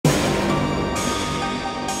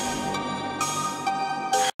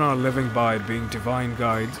are living by being divine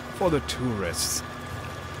guides for the tourists.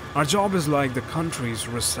 Our job is like the country's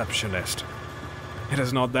receptionist. It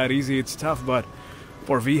is not that easy, it's tough,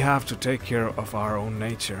 for we have to take care of our own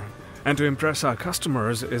nature. And to impress our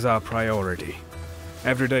customers is our priority.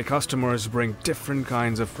 Everyday customers bring different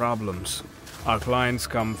kinds of problems. Our clients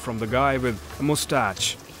come from the guy with a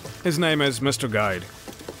mustache. His name is Mr. Guide.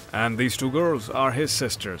 And these two girls are his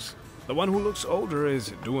sisters. The one who looks older is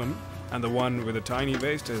Duan, and the one with a tiny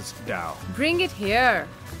waist is Dao. Bring it here.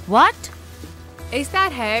 What? Is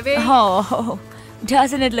that heavy? Oh,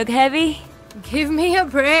 doesn't it look heavy? Give me a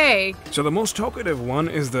break. So the most talkative one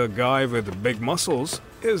is the guy with big muscles.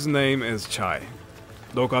 His name is Chai.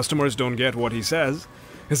 Though customers don't get what he says,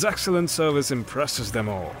 his excellent service impresses them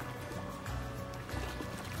all.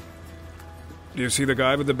 Do you see the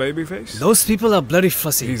guy with the baby face? Those people are bloody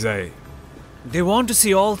fussy. He's a... They want to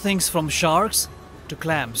see all things from sharks to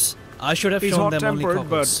clams. I should have shown them only hot-tempered,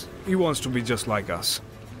 cockles. but he wants to be just like us.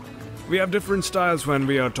 We have different styles when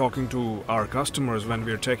we are talking to our customers, when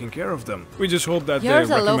we are taking care of them. We just hope that Here's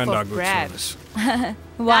they a loaf recommend of our good bread. service.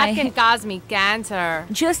 Why? That can cause me cancer.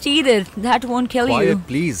 Just eat it. That won't kill you. Quiet,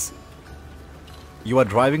 please. You are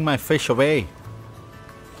driving my fish away.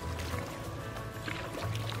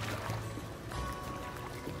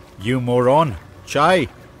 You moron. Chai.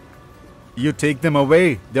 You take them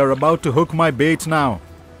away. They're about to hook my bait now.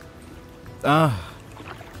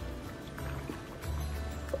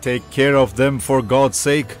 Take care of them for God's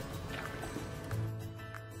sake.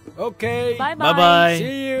 Okay. Bye-bye. Bye-bye.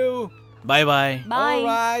 See you. Bye-bye. Bye. All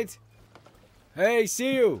right. Hey,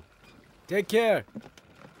 see you. Take care.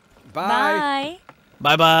 Bye. Bye.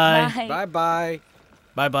 Bye-bye. Bye-bye.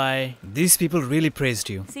 Bye-bye. These people really praised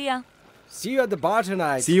you. See ya. See you at the bar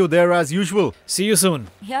tonight. See you there as usual. See you soon.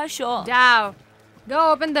 Yeah, sure. Dao,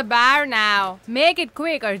 go open the bar now. Make it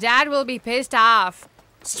quick or Dad will be pissed off.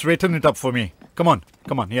 Straighten it up for me. Come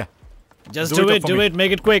on, yeah. Just Do do it it, up for do me. it,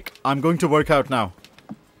 make it quick. I'm going to work out now.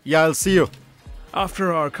 Yeah, I'll see you.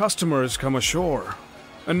 After our customers come ashore,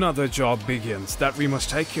 another job begins that we must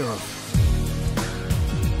take care of.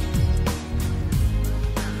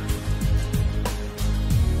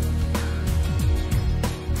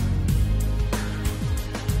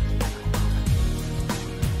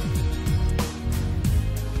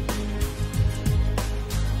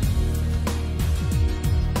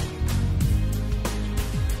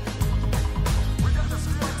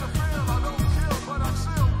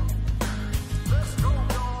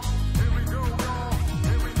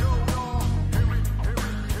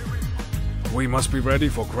 We must be ready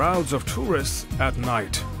for crowds of tourists at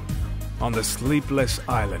night on the sleepless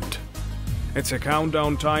island. It's a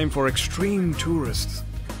countdown time for extreme tourists.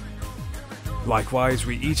 Likewise,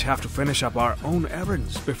 we each have to finish up our own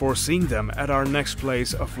errands before seeing them at our next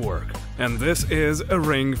place of work. And this is a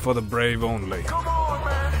ring for the brave only.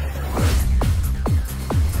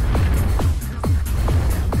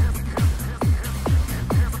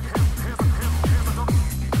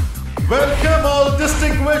 Welcome all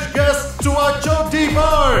distinguished guests to our Choti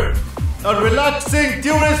Bar, a relaxing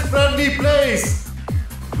tourist-friendly place.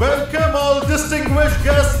 Welcome all distinguished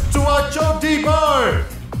guests to our Choti Bar,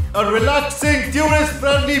 a relaxing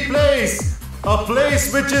tourist-friendly place. A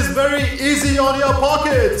place which is very easy on your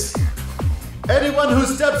pockets. Anyone who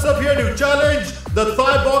steps up here to challenge the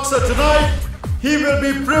Thai boxer tonight, he will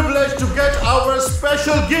be privileged to get our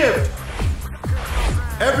special gift.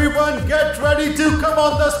 Everyone get ready to come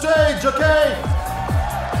on the stage, okay?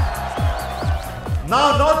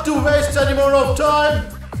 Now, not to waste any more of time,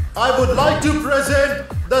 I would like to present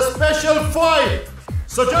the special fight.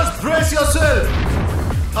 So just brace yourself.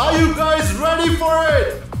 Are you guys ready for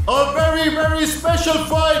it? A very, very special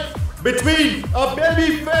fight between a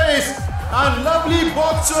baby face and lovely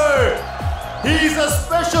boxer. He's a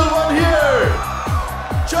special one here.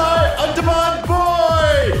 Chai Andaman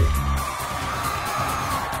Boy.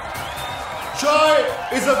 Chai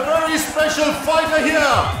is a very special fighter here,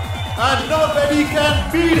 and nobody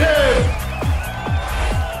can beat him.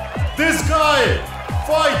 This guy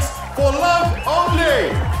fights for love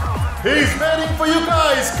only. He's waiting for you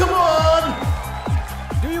guys. Come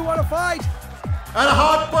on. Do you want to fight? And a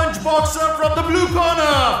hard punch boxer from the blue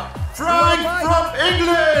corner, Frank from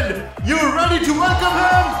England. You ready to welcome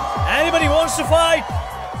him? Anybody wants to fight?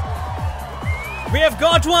 We have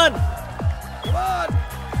got one. Come on.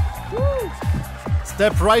 Woo.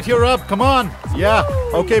 Step right here up, come on. Yeah,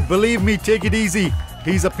 okay, believe me, take it easy.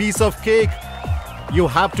 He's a piece of cake. You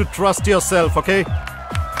have to trust yourself, okay?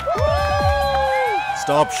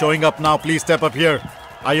 Stop showing up now, please step up here.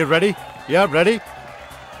 Are you ready? Yeah, ready?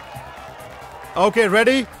 Okay,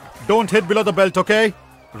 ready? Don't hit below the belt, okay?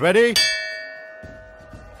 Ready?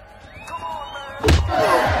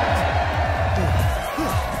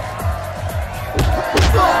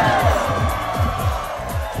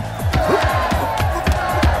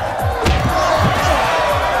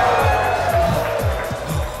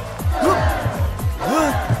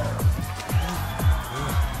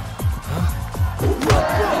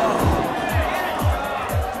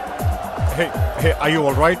 you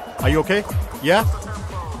alright? Are you okay? Yeah?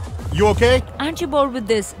 You okay? Aren't you bored with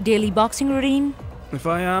this daily boxing routine? If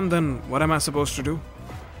I am, then what am I supposed to do?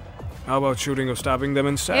 How about shooting or stabbing them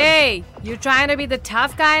instead? Hey, you trying to be the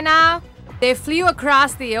tough guy now? They flew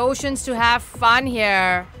across the oceans to have fun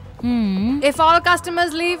here. If all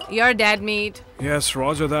customers leave, you're dead meat. Yes,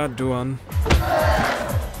 roger that, Duan.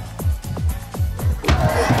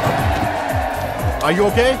 Are you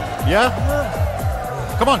okay?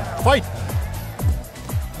 Yeah? Come on, fight!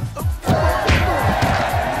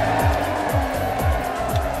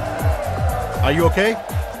 Are you okay?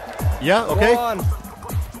 Yeah, okay? Go on.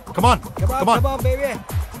 Come on, Come on, baby.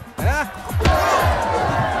 Huh?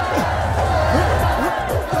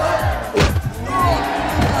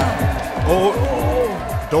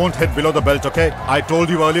 Oh, don't hit below the belt, okay? I told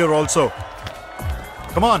you earlier also.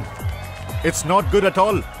 Come on. It's not good at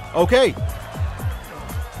all, okay?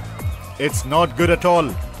 It's not good at all.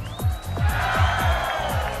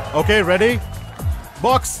 Okay, ready?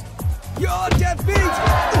 Box! You're dead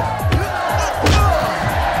beat.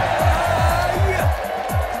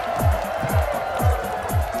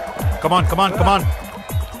 Come on, come on, come on.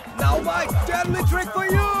 Now my deadly trick for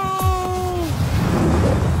you.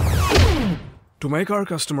 To make our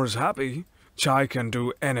customers happy, Chai can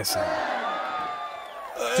do anything.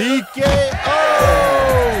 TKO!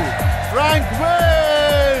 Frank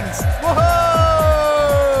wins!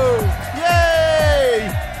 Whoa!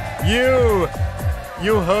 Yay!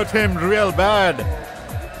 You hurt him real bad.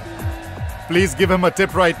 Please give him a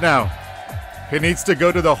tip right now. He needs to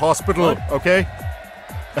go to the hospital, okay?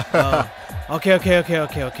 Okay.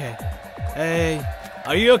 Hey,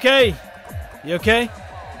 are you okay? You okay?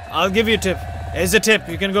 I'll give you a tip. Here's a tip.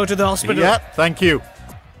 You can go to the hospital. Yeah, thank you.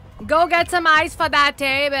 Go get some ice for that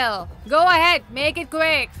table. Go ahead, make it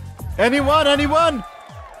quick. Anyone?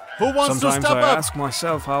 Who wants Sometimes to step I up? ask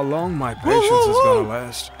myself how long my patience is gonna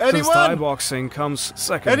last. Since Anyone? Thai boxing comes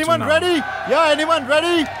second Anyone to none. ready? Yeah, anyone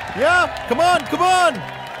ready? Yeah, come on, come on.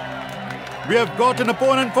 We have got an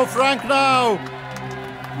opponent for Frank now.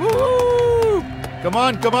 Woo! Come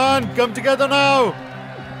on, come together now.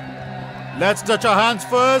 Let's touch our hands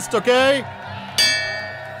first, okay?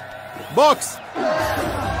 Box.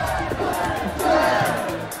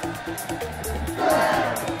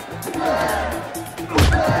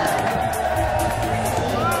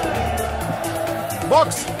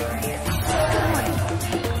 Box.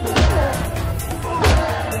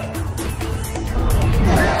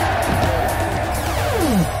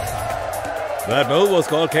 That move was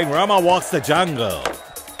called King Rama Walks the Jungle.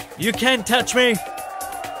 You can't touch me.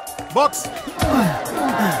 Box.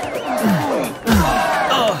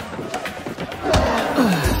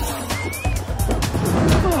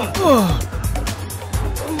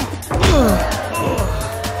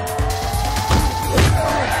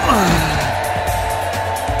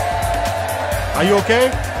 Are you okay?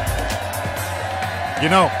 You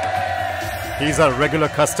know, he's a regular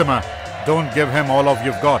customer. Don't give him all of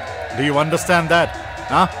you've got. Do you understand that?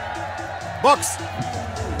 Huh? Box!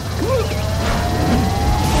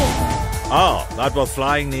 Oh, that was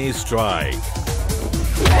flying knee strike.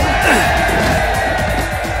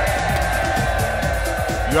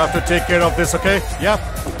 You have to take care of this, okay? Yep.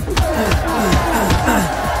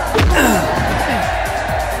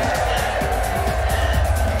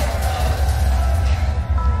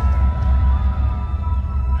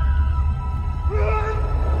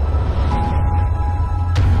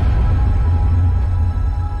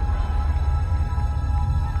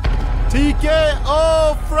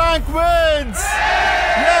 TKO! Frank wins!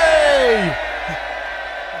 Yay!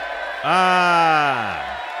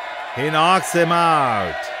 He knocks him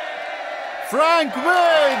out. Frank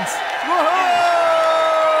wins! Woohoo!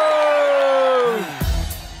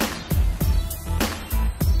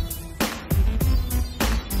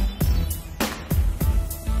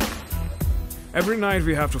 Every night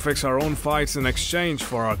we have to fix our own fights in exchange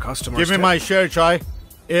for our customers. Give me my share, Chai.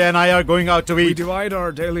 A and I are going out to We eat. divide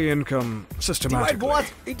our daily income systematically. Divide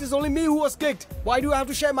what? It is only me who was kicked. Why do I have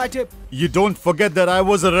to share my tip? You don't forget that I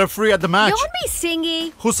was a referee at the match. Don't be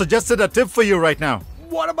singy. Who suggested a tip for you right now?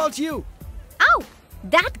 What about you? Oh,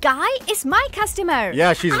 that guy is my customer.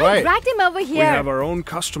 Yeah, she's I right. dragged him over We here. have our own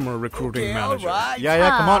customer recruiting Okay, manager. alright.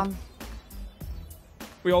 Yeah, come on.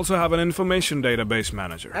 We also have an information database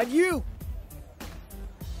manager. And you?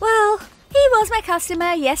 Well, he was my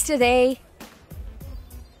customer yesterday.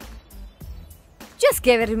 Just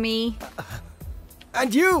give it to me.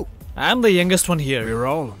 And you? I'm the youngest one here. We're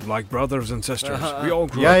all like brothers and sisters. We all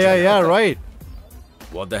grew Yeah, up together. yeah, right.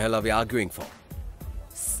 What the hell are we arguing for?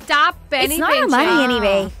 Stop penny It's not our money pinching.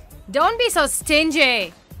 anyway. Don't be so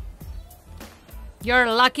stingy.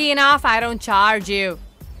 You're lucky enough I don't charge you.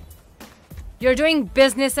 You're doing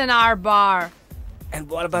business in our bar. And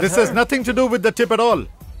what about This her? has nothing to do with the tip at all.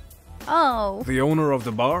 Oh. The owner of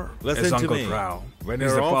the bar Listen is to Uncle me. Prow. When He's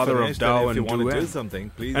you're the all father of finished, Dao and if and you want to do Duen, something,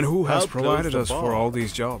 please and who has help close provided the us for bar. all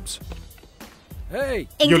these jobs. Hey,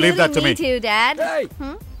 You leave that to Including me. too, Dad. hey,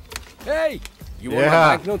 hey! You want Yeah.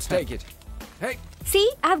 my banknotes? Take it. Hey,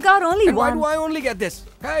 See, I've got only and why one. do I only get this?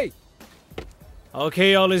 Hey!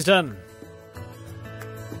 Okay, all is done.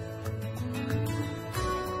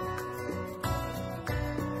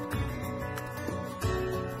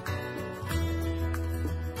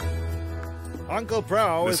 Uncle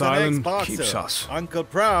Prow This is an island ex-boxer. keeps us Uncle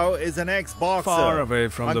Prow is an ex-boxer. far away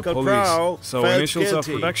from Uncle the police, Prow so felt initials of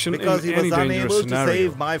guilty protection because in he was any dangerous unable to scenario,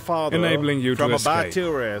 save my father enabling you from to a bad escape.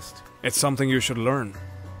 tourist. It's something you should learn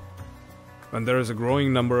when there is a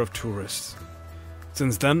growing number of tourists.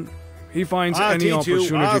 Since then, he finds I'll any teach you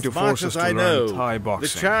opportunity as to much force us as to I learn know. Thai The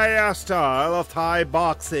boxing. Chaya style of Thai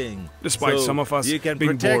boxing. Despite So some of us you can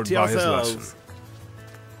being bored protect by his yourselves. lesson.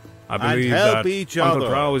 I believe help that each Uncle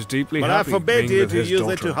other. Prow is deeply But I happy forbid being you with to his use it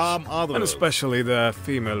daughters, to harm others. and especially their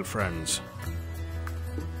female friends.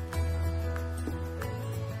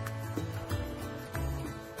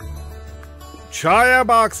 Chaya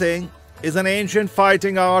boxing is an ancient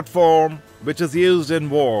fighting art form which is used in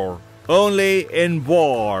war. Only in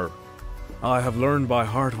war. I have learned by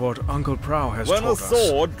heart what Uncle Prow has When a taught us.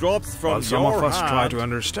 sword drops from While some your of us try hand, to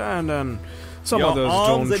understand and some your others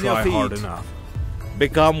arms don't and your try hard feet enough.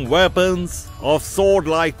 become weapons of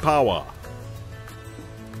sword-like power.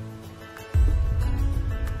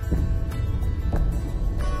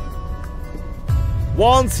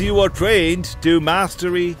 Once you are trained to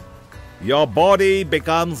mastery, your body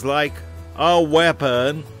becomes like a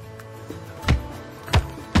weapon.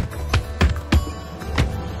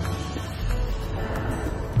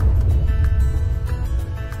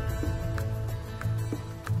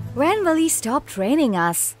 When will he stop training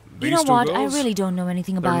us? You These know two what? I girls, really don't know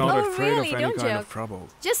anything they're about not it. Oh, afraid really? of any Don't kind joke. of trouble.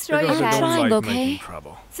 Just throw your Because they I'm don't hand. trying, like okay? making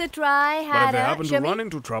trouble. So try, But if they Hannah. happen to Show run me.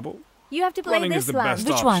 into trouble, You have to play running is this the one. best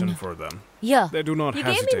Which option one? for them. Yeah. They do not You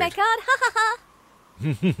gave hesitate. me my card. Ha ha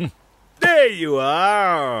ha. There you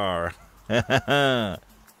are!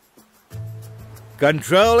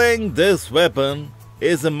 Controlling this weapon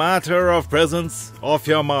is a matter of presence of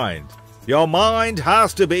your mind. Your mind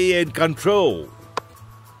has to be in control.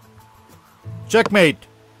 Checkmate.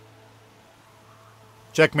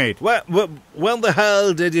 Checkmate. When the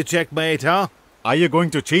hell did you checkmate, huh? Are you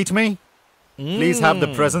going to cheat me? Please have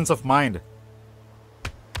the presence of mind.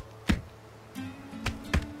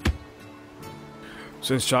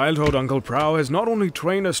 Since childhood, Uncle Prow has not only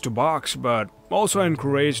trained us to box, but also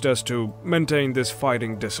encouraged us to maintain this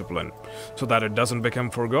fighting discipline, so that it doesn't become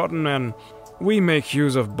forgotten and we make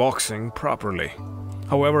use of boxing properly.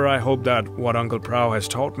 However, I hope that what Uncle Prow has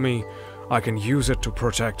taught me, I can use it to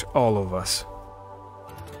protect all of us.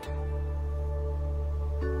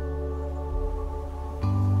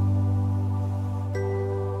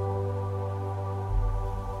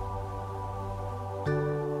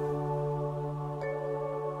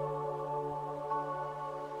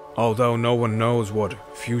 Although no one knows what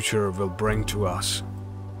future will bring to us.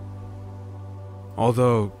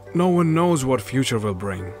 Although no one knows what future will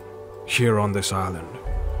bring here on this island.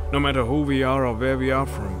 No matter who we are or where we are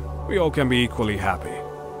from, we all can be equally happy.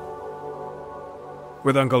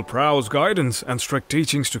 With Uncle Prow's guidance and strict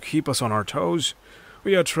teachings to keep us on our toes,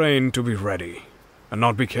 we are trained to be ready and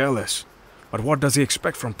not be careless. But what does he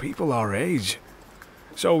expect from people our age?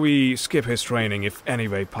 So we skip his training if any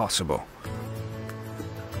way possible.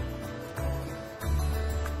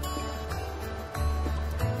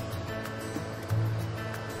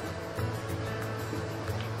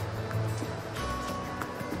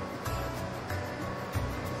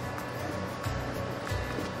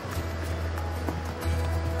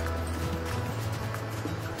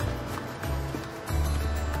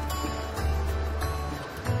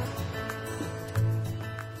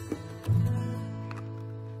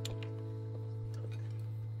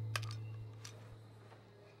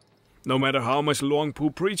 No matter how much Luang Pu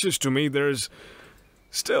preaches to me, there's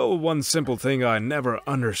still one simple thing I never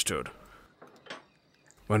understood.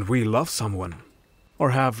 When we love someone,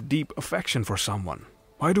 or have deep affection for someone,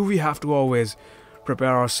 why do we have to always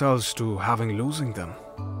prepare ourselves to having losing them?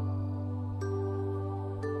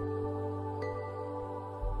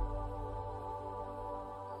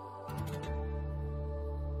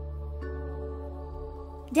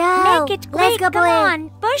 Dad, Make it let's quick, go come play. on,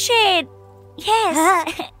 push it.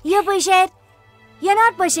 Yes. You push it. You're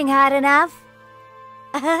not pushing hard enough.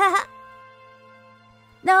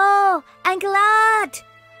 No, Uncle Art.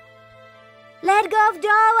 Let go of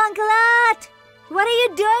doll, Uncle Art. What are you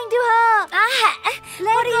doing to her?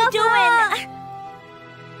 What are you doing?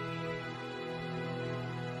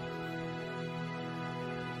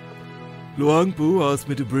 Luang Pu asked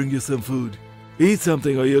me to bring you some food. Eat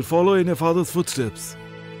something or you'll follow in your father's footsteps.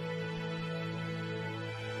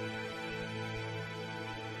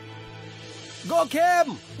 Go,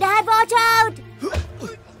 Kim! Dad, watch out!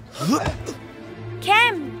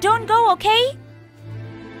 Cam, don't go, okay?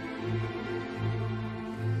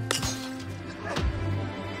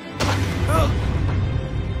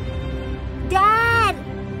 Dad!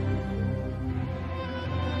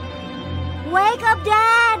 Wake up,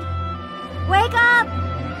 Dad! Wake up!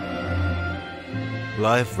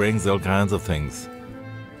 Life brings all kinds of things.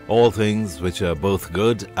 All things which are both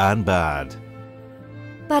good and bad.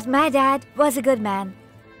 But my dad was a good man.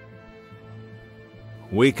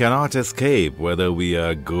 We cannot escape whether we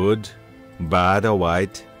are good, bad or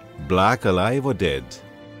white, black, alive or dead.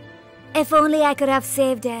 If only I could have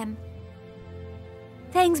saved him.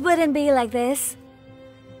 Things wouldn't be like this.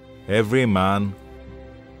 Every man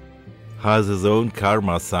has his own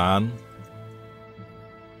karma, son.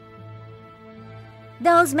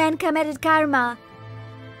 Those men committed karma.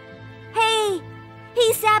 Hey!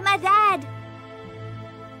 He stabbed my dad!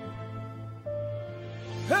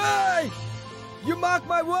 Hey! You mark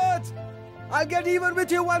my words! I'll get even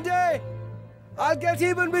with you one day! I'll get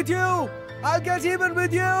even with you! I'll get even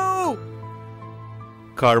with you!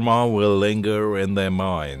 Karma will linger in their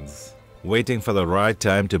minds, waiting for the right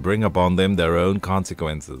time to bring upon them their own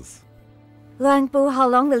consequences. Luang Pu, how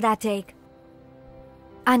long will that take?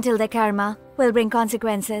 Until the karma will bring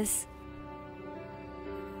consequences.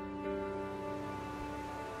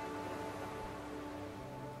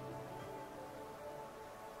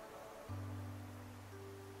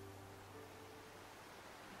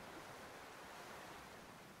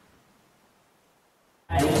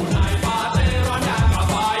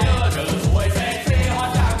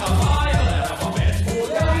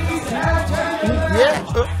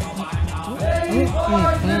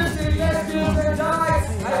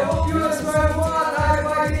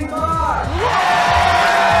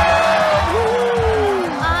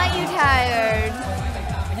 Are you tired?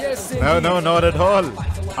 Yes, No, not at all.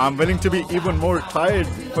 I'm willing to be even more tired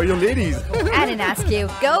for you ladies. I didn't ask you.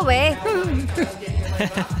 Go away.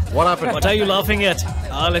 What happened? What are you laughing at?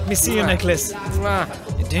 Let me see your necklace.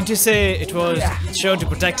 Didn't you say it was shown to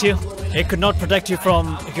protect you? It could not protect you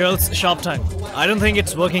from a girl's sharp tongue. I don't think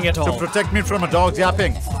it's working at To all. protect me from a dog's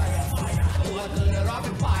yapping.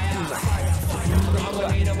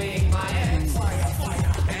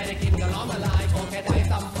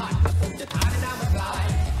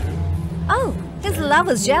 Oh, his love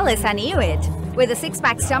was jealous. I knew it. With a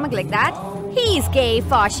six-pack stomach like that, he's gay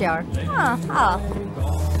for sure.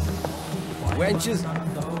 wenches.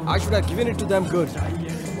 I should have given it to them good.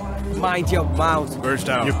 Mind your mouth. Burst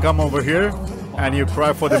out. You come over here and you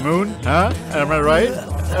cry for the moon, huh? Am I right?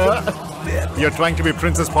 You're trying to be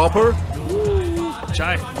Princess Popper?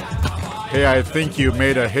 Chai. Hey, I think you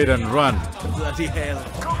made a hit and run. Bloody hell.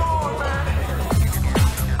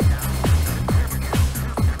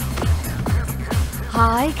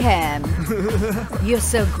 Hi, Cam. You're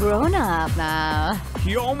so grown up now.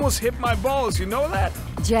 He almost hit my balls, you know that?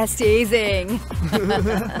 Just teasing.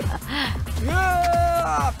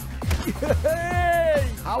 Yeah! Hey!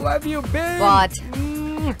 How have you been? What?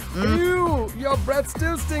 You! Your breath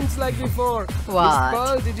still stinks like before. What? Miss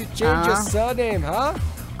Pearl, did you change your surname, huh?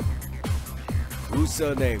 Whose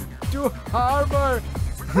surname? To Harbor.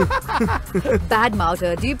 Bad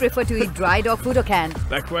mouther, do you prefer to eat dry dog food or canned?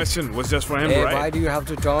 That question was just for him, Hey, right? why do you have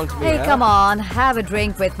to taunt me? Hey, huh? come on, have a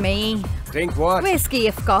drink with me. Drink what? Whiskey,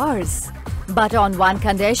 of course. But on one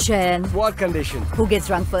condition. What condition? Who gets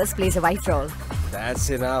drunk first plays a wife role. That's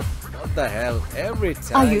enough. What the hell? Every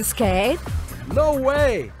time. Are you scared? No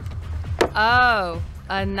way. Oh,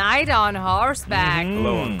 a night on horseback.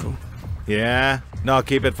 Hello, Uncle. Yeah? No,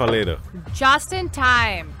 keep it for later. Just in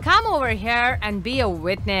time. Come over here and be a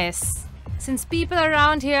witness. Since people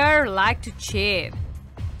around here like to cheat.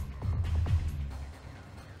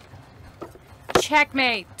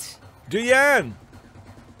 Checkmate. Duyan!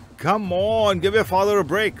 Come on, give your father a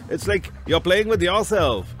break. It's like you're playing with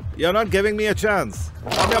yourself. You're not giving me a chance.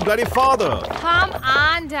 I'm your bloody father. Come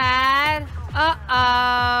on, Dad.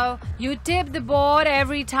 Uh-oh. You tip the board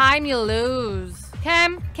every time you lose.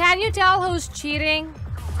 Kim, can you tell who's cheating?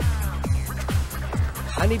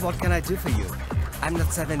 Honey, what can I do for you? I'm not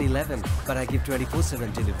 7-Eleven, but I give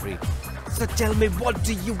 24/7 delivery. So tell me, what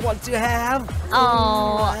do you want to have?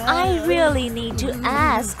 Oh, I really need to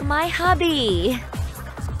ask my hubby.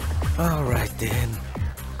 All right then.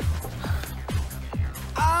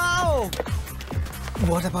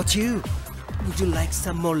 What about you? Would you like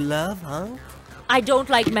some more love, huh? I don't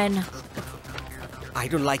like men. I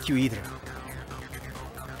don't like you either.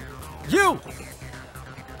 You!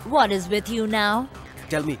 What is with you now?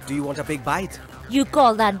 Tell me, do you want a big bite? You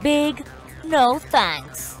call that big? No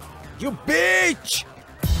thanks. You bitch!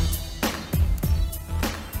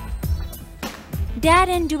 Dad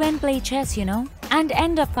and Duen play chess, you know, and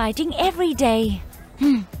end up fighting every day.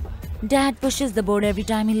 Dad pushes the board every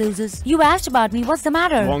time he loses. You asked about me, what's the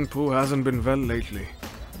matter? Wong Pu hasn't been well lately.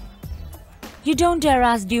 You don't dare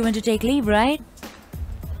ask Duen to take leave, right?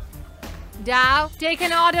 Dao, take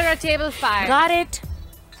an order at table 5. Got it.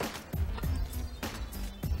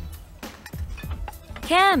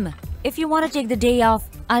 Cam, if you want to take the day off,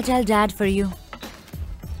 I'll tell Dad for you.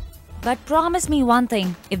 But promise me one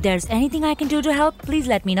thing. If there's anything I can do to help, please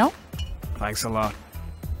let me know. Thanks a lot.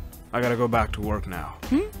 I gotta go back to work now.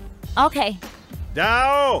 Okay.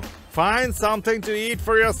 Dao! Find something to eat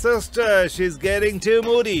for your sister. She's getting too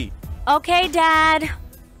moody. Okay, Dad.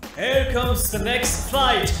 Here comes the next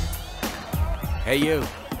flight. Hey you.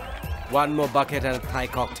 One more bucket and a Thai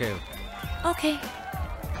cocktail. Okay.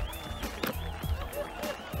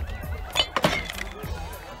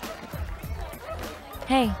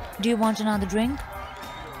 Hey, do you want another drink?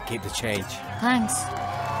 Keep the change. Thanks.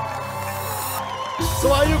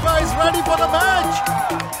 So are you guys ready for the match?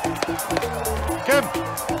 Kim,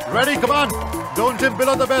 ready? Come on. Don't hit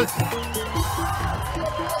below the belt.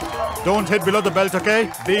 Don't hit below the belt,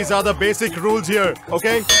 okay? These are the basic rules here,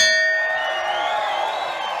 okay?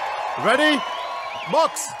 Ready?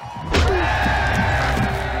 Box.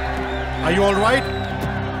 Are you all right?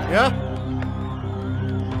 Yeah?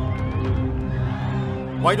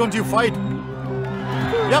 Why don't you fight?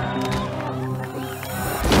 Yep.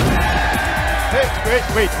 Hey,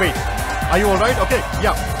 wait. Are you all right? Okay,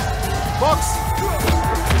 yeah. Box.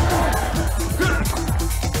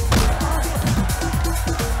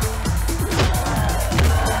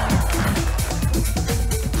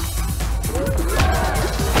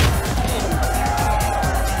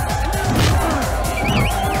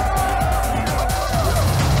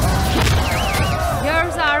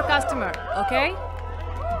 Here's our customer, okay?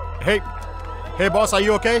 Hey, boss, are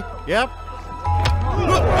you okay? Yeah?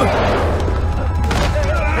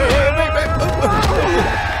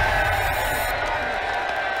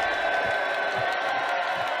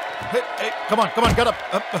 Hey, come on, get up.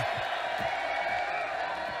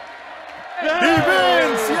 He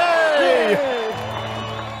wins! Yay!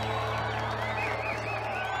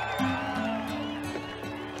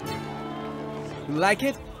 You like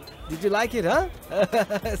it? Did you like it, huh?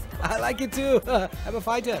 I like it too. I'm a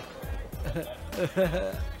fighter.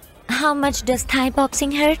 How much does Thai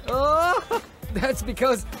boxing hurt? Oh, that's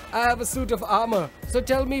because I have a suit of armor. So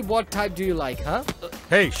tell me, what type do you like, huh?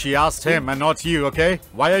 Hey, she asked him and not you, okay?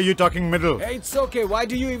 Why are you talking middle? Hey, it's okay. Why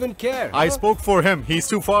do you even care? I spoke for him. He's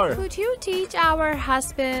too far. Could you teach our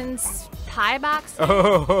husbands Thai boxing?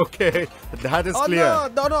 Oh, okay. That is clear. No,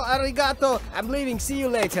 arigato. I'm leaving. See you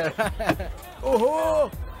later. Oh.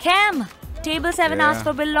 Cam, table 7 Yeah. asked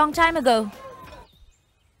for bill long time ago.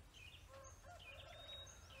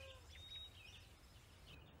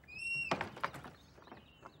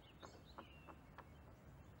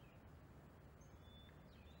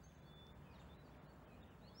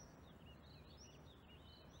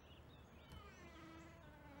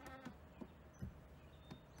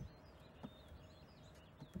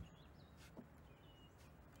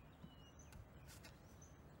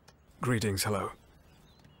 Greetings, hello.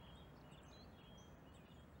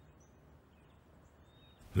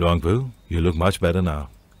 Longpu, you look much better now.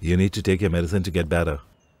 You need to take your medicine to get better.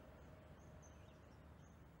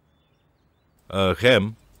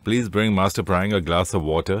 Khem, please bring Master Prang a glass of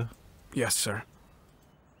water. Yes, sir.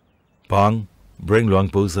 Pong, bring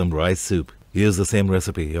Longpu some rice soup. Use the same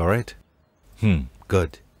recipe, alright?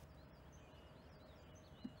 Good.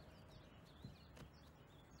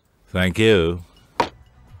 Thank you.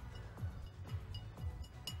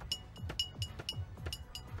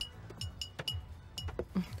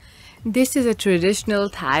 This is a traditional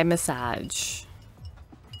Thai massage.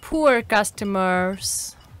 Poor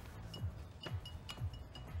customers.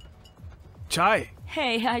 Chai,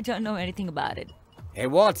 Hey, I don't know anything about it. Hey,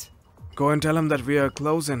 what? go and tell him that we are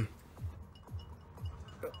closing.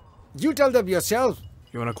 You tell them yourself.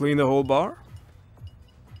 You wanna clean the whole bar?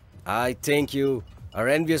 I think you are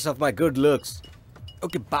envious of my good looks.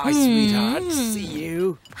 Okay, bye, sweetheart. See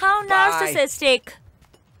you. How Bye. narcissistic.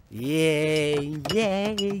 Yeah.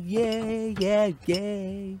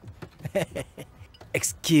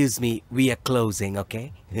 Excuse me, we are closing,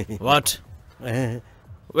 okay? What?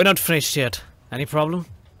 We're not finished yet. Any problem?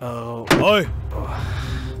 Oh. Oi!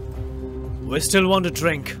 We still want to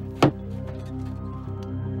drink.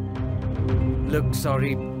 Look,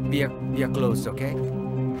 sorry, we are closed, okay?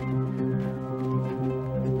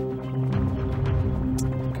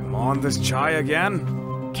 Come on, this chai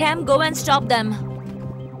again? Cam, go and stop them.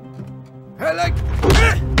 Hey, like...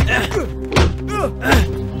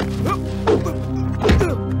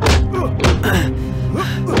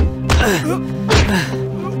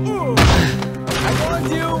 I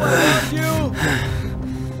want you!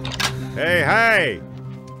 Hey!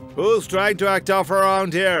 Who's trying to act off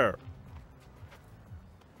around here?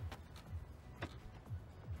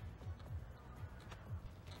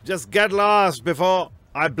 Just get lost before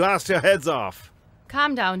I blast your heads off.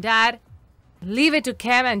 Calm down, Dad. Leave it to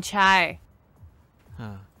Cam and Chai.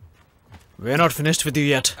 We're not finished with you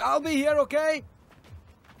yet. I'll be here, okay?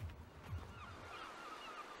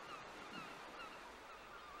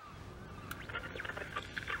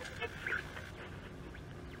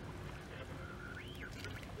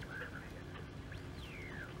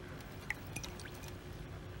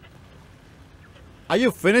 Are you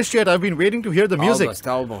finished yet? I've been waiting to hear the music.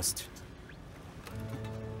 Almost.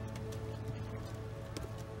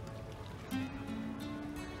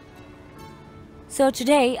 So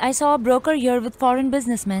today, I saw a broker here with foreign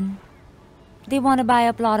businessmen. They want to buy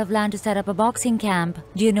a plot of land to set up a boxing camp.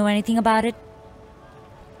 Do you know anything about it?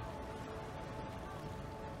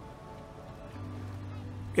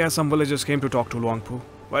 Yeah, some villagers came to talk to Luangpu.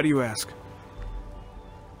 Why do you ask?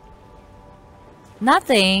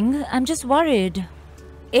 Nothing. I'm just worried.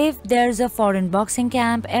 If there's a foreign boxing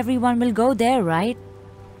camp, everyone will go there, right?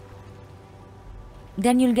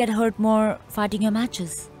 Then you'll get hurt more fighting your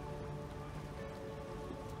matches.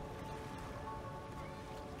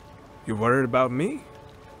 You worried about me?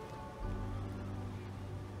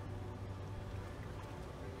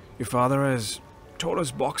 Your father has taught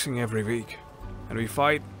us boxing every week, and we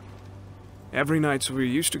fight every night, so we're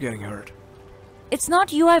used to getting hurt. It's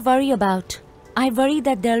not you I worry about. I worry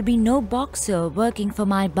that there'll be no boxer working for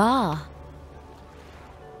my bar.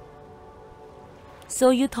 So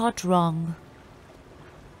you thought wrong.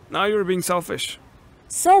 Now you're being selfish.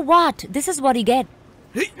 So what? This is what you get.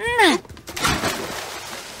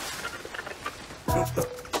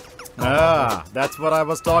 Ah, that's what I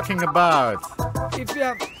was talking about. If you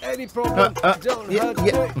have any problem, don't hurt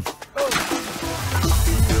me.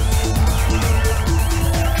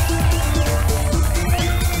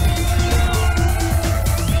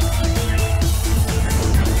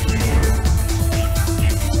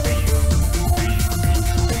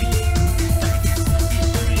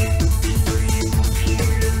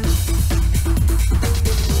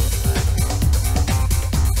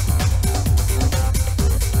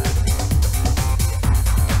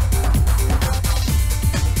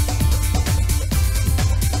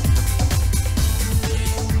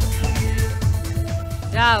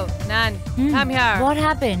 Rao, Nan, come here. What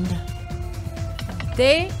happened?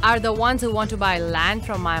 They are the ones who want to buy land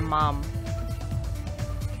from my mom.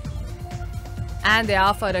 And they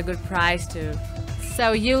offered a good price too.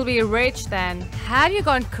 So you'll be rich then. Have you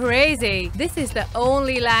gone crazy? This is the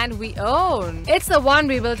only land we own. It's the one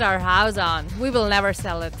we built our house on. We will never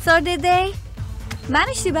sell it. So did they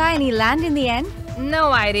manage to buy any land in the end?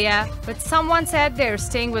 No idea, but someone said they're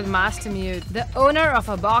staying with Master Mute, the owner of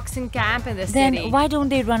a boxing camp in the Then city. why don't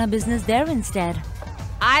they run a business there instead?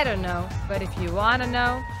 I don't know, but if you want to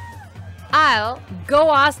know, I'll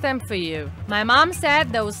go ask them for you. My mom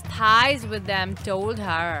said those Thais with them told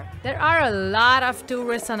her. There are a lot of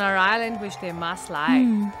tourists on our island which they must like.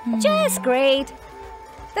 Just great.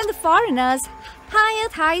 Then the foreigners hire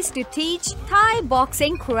Thais to teach Thai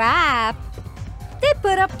boxing crap. They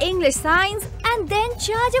put up English signs and then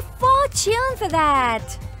charge a fortune for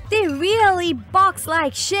that. They really box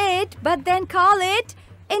like shit, but then call it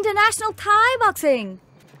International Thai Boxing.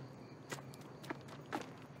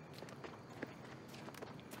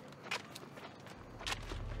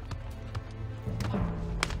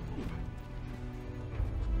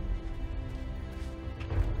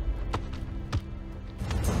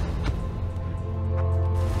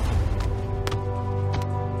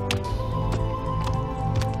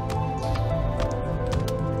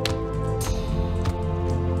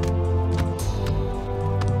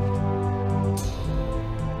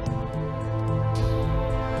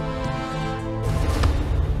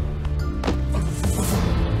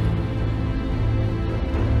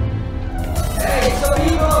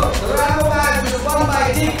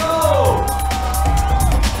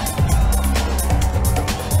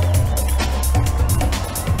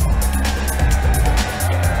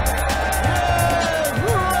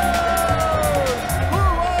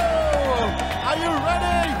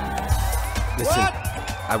 Listen,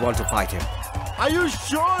 I want to fight him. Are you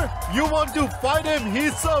sure you want to fight him?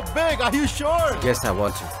 He's so big. Are you sure? Yes, I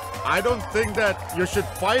want to. I don't think that you should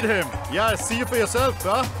fight him. Yeah, see you for yourself,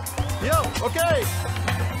 huh? Yeah, okay.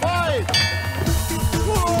 Fight!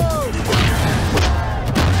 Whoa!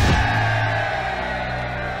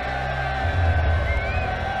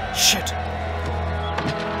 Shit.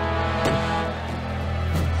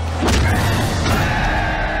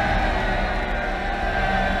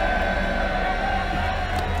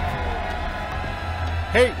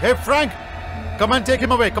 Hey, Frank! Come and take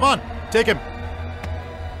him away. Come on, take him.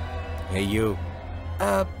 Hey, you.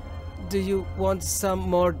 Do you want some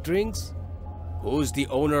more drinks? Who's the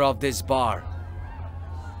owner of this bar?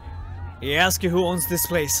 He asked you who owns this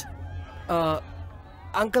place.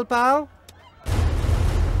 Uncle Pao?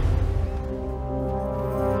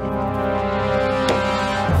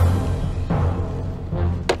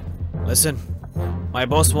 Listen, my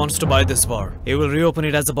boss wants to buy this bar. He will reopen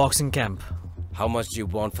it as a boxing camp. How much do you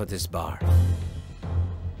want for this bar?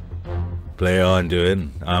 Play on,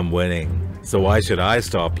 Dune. I'm winning. So why should I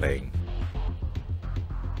stop playing?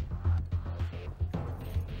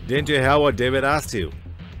 Didn't you hear what David asked you?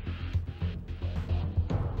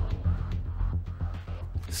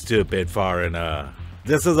 Stupid foreigner.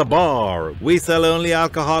 This is a bar. We sell only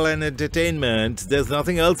alcohol and entertainment. There's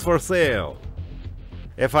nothing else for sale.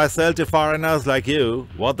 If I sell to foreigners like you,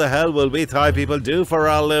 what the hell will we Thai people do for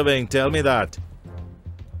our living? Tell me that.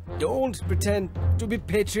 Don't pretend to be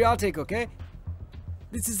patriotic, okay?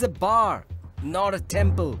 This is a bar, not a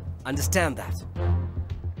temple. Understand that?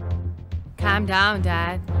 Calm down,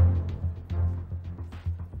 Dad.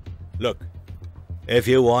 Look, if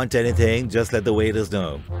you want anything, just let the waiters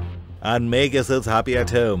know. And make yourselves happy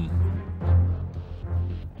at home.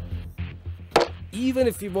 Even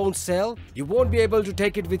if you won't sell, you won't be able to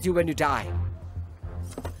take it with you when you die.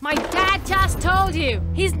 My dad just told you.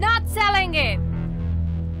 He's not selling it.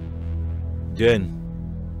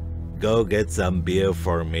 Dune, go get some beer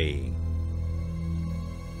for me.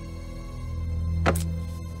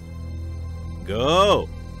 Go!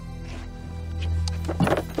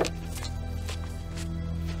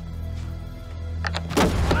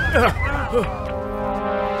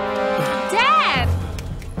 Dad!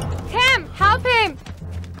 Tim, help him!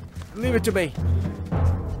 Leave it to me.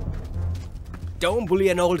 Don't bully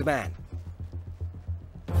an old man.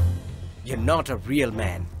 You're not a real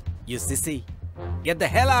man, you sissy. Get the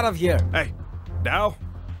hell out of here. Hey, Dao,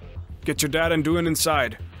 get your dad and Dune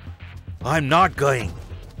inside. I'm not going.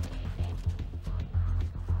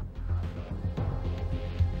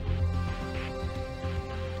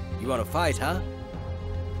 You want to fight, huh?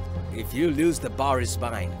 If you lose, the bar is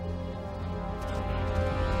mine.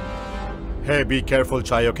 Hey, be careful,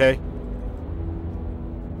 Chai, okay?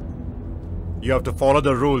 You have to follow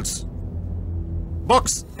the rules.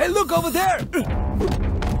 Box! Hey, look over there!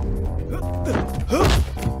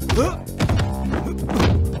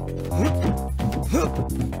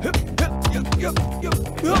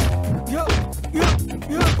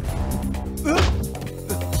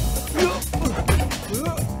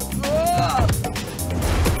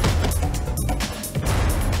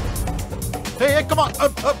 Hey, come on!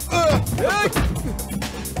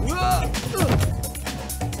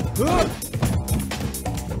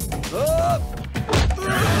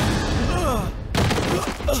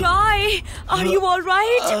 Chai, are you all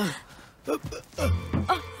right?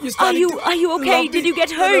 Are you okay? Did you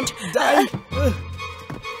get hurt?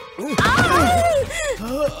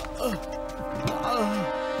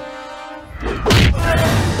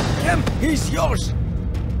 Kim, he's yours!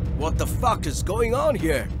 What the fuck is going on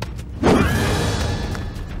here?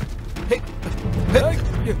 Hey!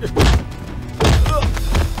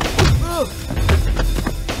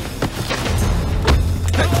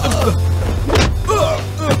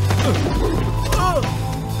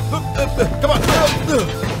 Come on!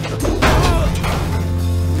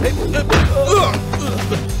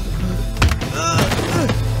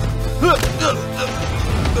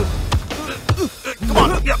 Come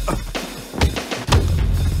on!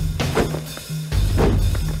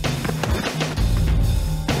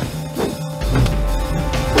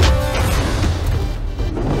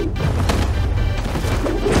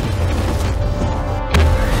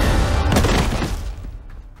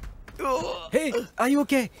 Hey, are you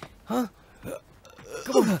okay? Huh?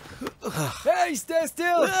 Come on. Hey, stay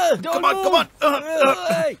still! Don't move. Come on!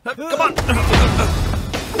 Hey. Come on!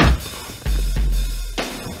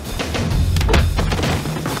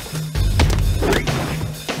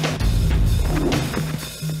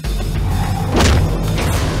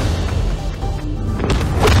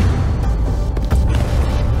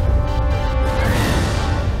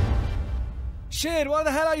 Shit, what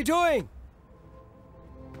the hell are you doing?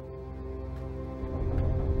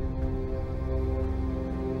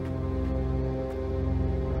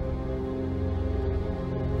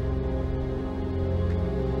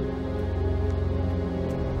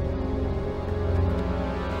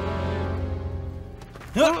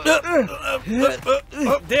 They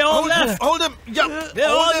all left. Hold him. Yeah. They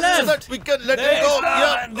all Hold him left. so that we can let him go.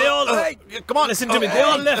 Yeah. They all. Yeah, come on. Listen to me. They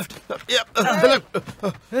all left. Yeah.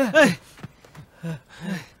 They left.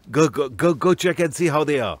 Go check and see how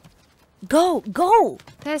they are. Go!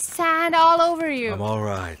 There's sand all over you. I'm all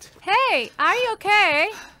right. Hey, are you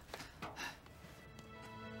okay?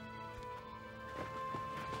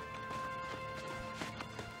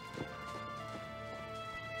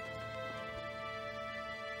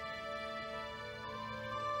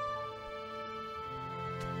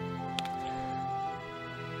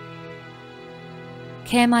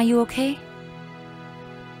 Cam, are you okay?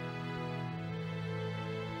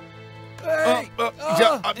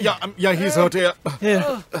 Yeah, he's hurt here.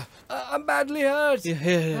 Here. I'm badly hurt.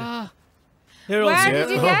 Here Where also. did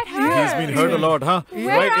you get hurt? He's been hurt a lot, huh?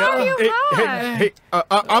 Where are you hurt? Hey,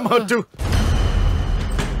 I'm hurt too.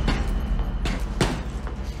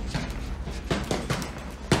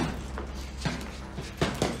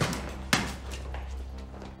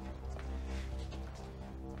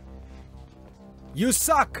 You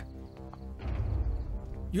suck.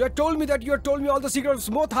 You had told me that you had told me all the secrets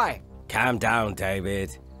of Mothai. Calm down,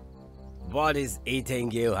 David. What is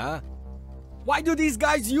eating you, huh? Why do these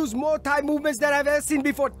guys use more Thai movements than I've ever seen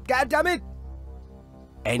before? God damn it!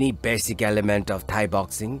 Any basic element of Thai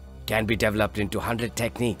boxing can be developed into 100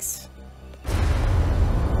 techniques.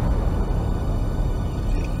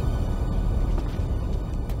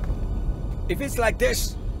 If it's like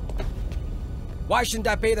this, why shouldn't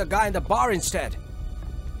I pay the guy in the bar instead?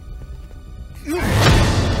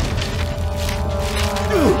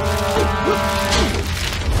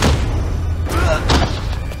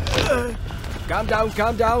 Calm down,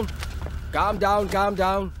 calm down. Calm down, calm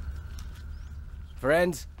down.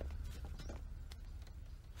 Friends?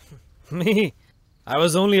 Me? I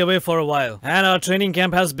was only away for a while, and our training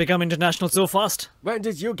camp has become international so fast. When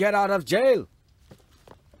did you get out of jail?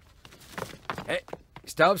 Hey,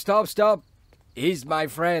 stop. He's my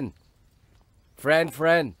friend.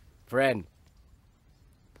 Friend.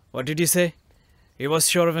 What did you say? He was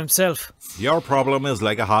sure of himself. Your problem is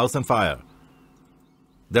like a house on fire.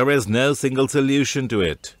 There is no single solution to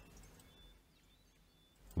it.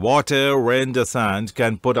 Water, wind, or sand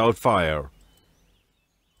can put out fire.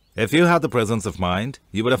 If you had the presence of mind,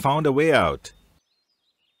 you would have found a way out.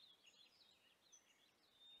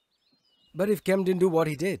 But if Kem didn't do what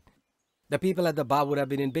he did, the people at the bar would have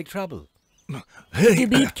been in big trouble. If you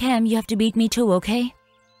beat Cam, you have to beat me too, okay?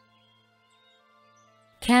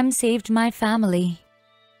 Cam saved my family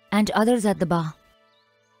and others at the bar.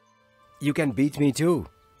 You can beat me too.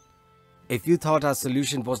 If you thought our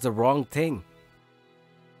solution was the wrong thing.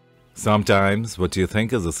 Sometimes what you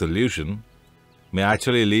think is a solution may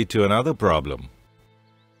actually lead to another problem.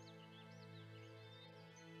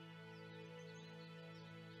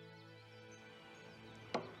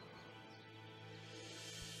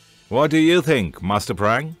 What do you think, Master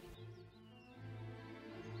Prang?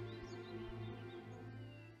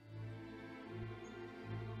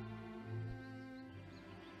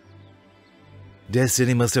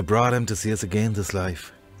 Destiny must have brought him to see us again this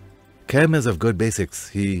life. Kem is of good basics.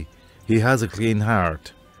 He has a clean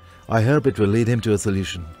heart. I hope it will lead him to a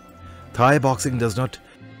solution. Thai boxing does not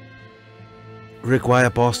require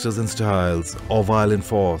postures and styles or violent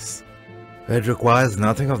force. It requires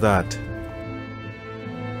nothing of that.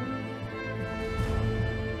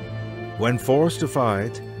 When forced to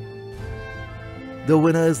fight, the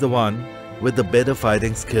winner is the one with the better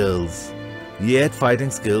fighting skills. Yet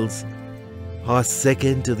fighting skills are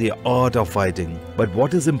second to the art of fighting. But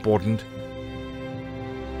what is important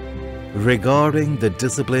regarding the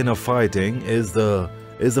discipline of fighting is the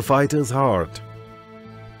fighter's heart.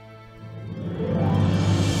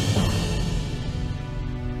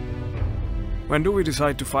 When do we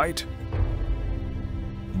decide to fight?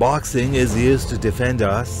 Boxing is used to defend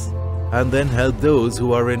us and then help those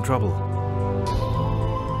who are in trouble.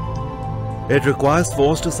 It requires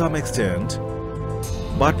force to some extent,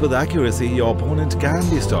 but with accuracy your opponent can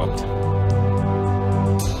be stopped.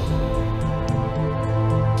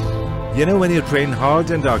 You know, when you train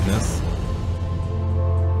hard in darkness,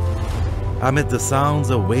 amid the sounds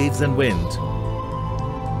of waves and wind,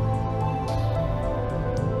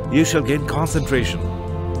 you shall gain concentration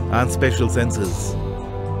and special senses.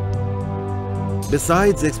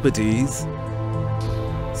 Besides expertise,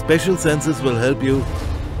 special senses will help you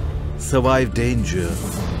survive danger.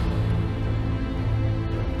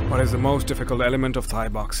 What is the most difficult element of Thai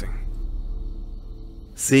boxing?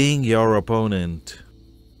 Seeing your opponent.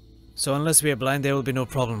 So unless we are blind, there will be no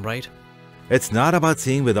problem, right? It's not about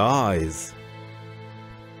seeing with eyes.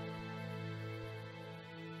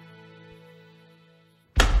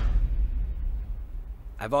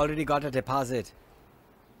 I've already got a deposit.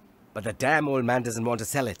 But the damn old man doesn't want to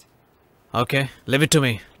sell it. Okay, leave it to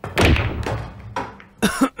me.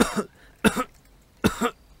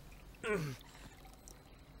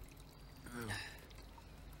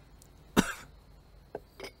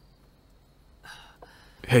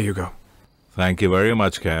 Here you go. Thank you very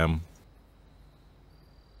much, Cam.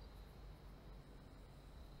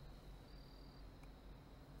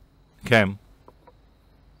 Cam,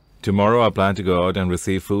 tomorrow I plan to go out and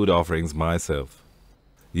receive food offerings myself.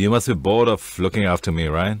 You must be bored of looking after me,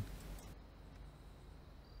 right?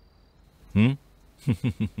 Hmm?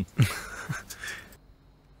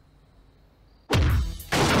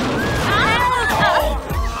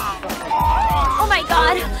 Oh my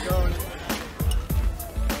god!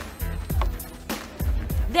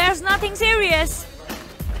 There's nothing serious.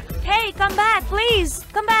 Hey, come back, please.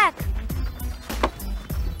 Come back.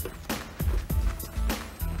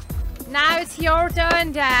 Now it's your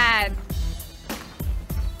turn, Dad.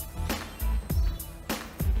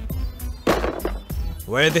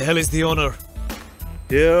 Where the hell is the owner?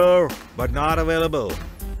 Here, but not available.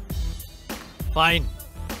 Fine.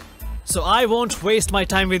 So I won't waste my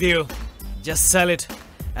time with you. Just sell it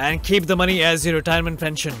and keep the money as your retirement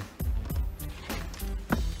pension.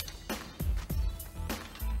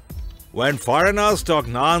 When foreigners talk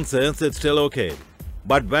nonsense, it's still okay.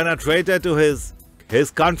 But when a traitor to his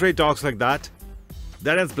country talks like that,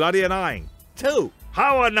 then it's bloody annoying. Too.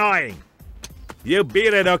 How annoying! You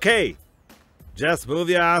beat it, okay? Just move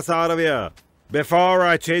your ass out of here before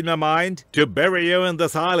I change my mind to bury you in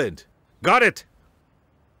this island. Got it?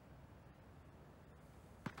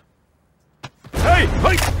 Hey!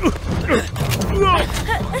 Hey!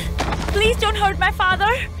 Please don't hurt my father.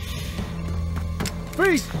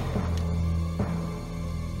 Freeze!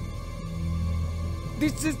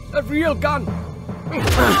 This is a real gun.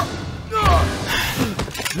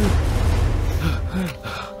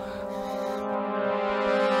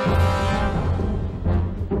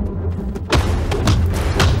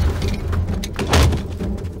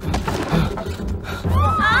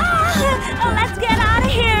 Let's get out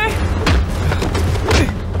of here.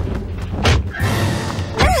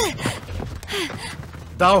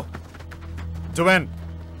 Thou! To win!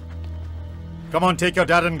 Come on, take your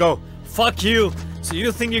dad and go. Fuck you! So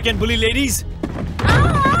you think you can bully ladies?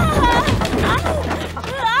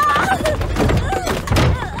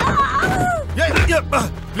 Yeah.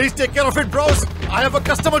 Please take care of it, bros. I have a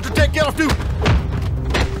customer to take care of too.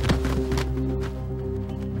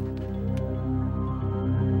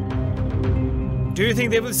 Do you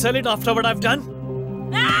think they will sell it after what I've done?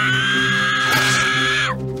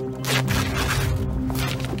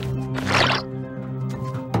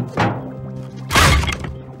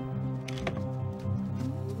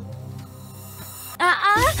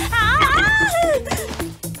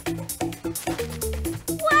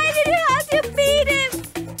 Why did you have to beat him?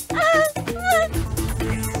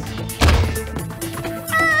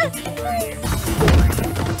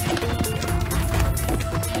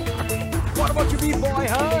 What about you, big boy,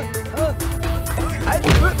 huh?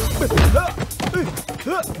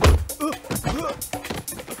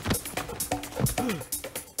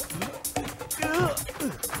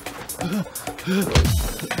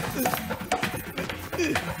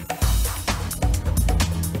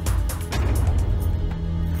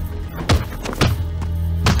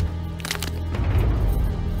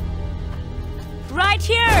 Right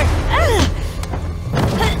here.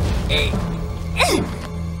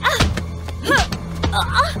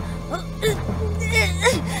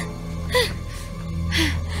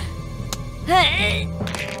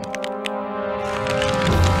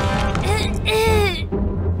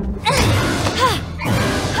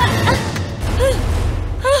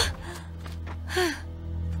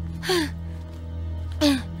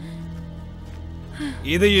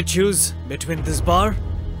 Either you choose between this bar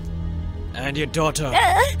and your daughter.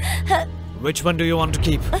 Which one do you want to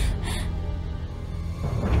keep?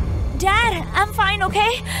 Dad, I'm fine,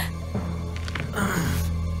 okay?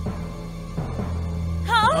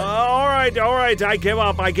 Huh? All right. I give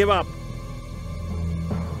up.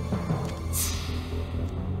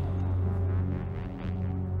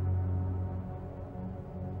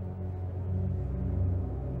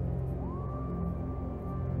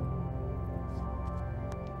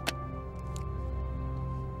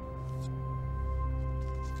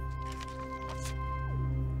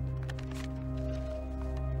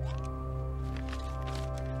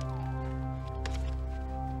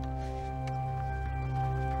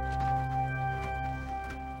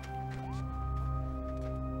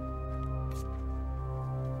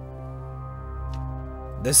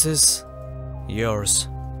 This is yours.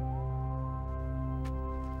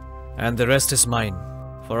 And the rest is mine,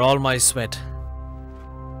 for all my sweat.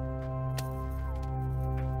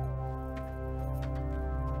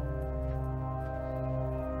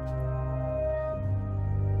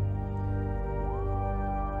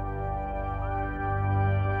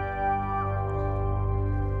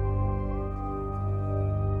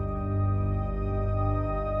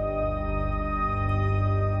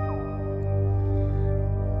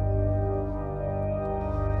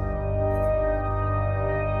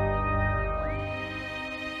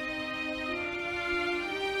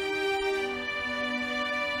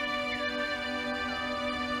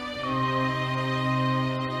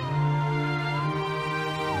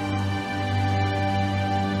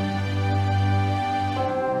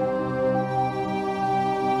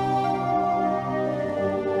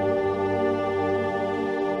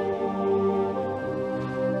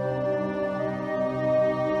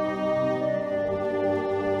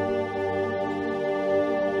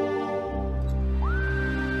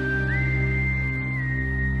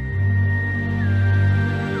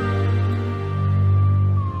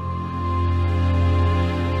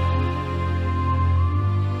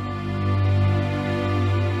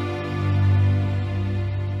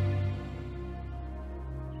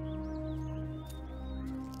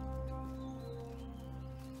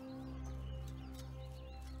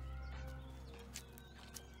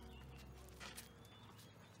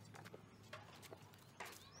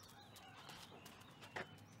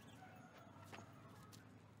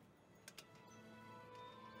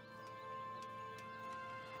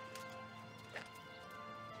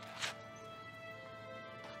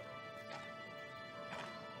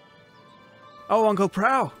 Oh, Uncle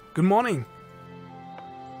Prow, good morning.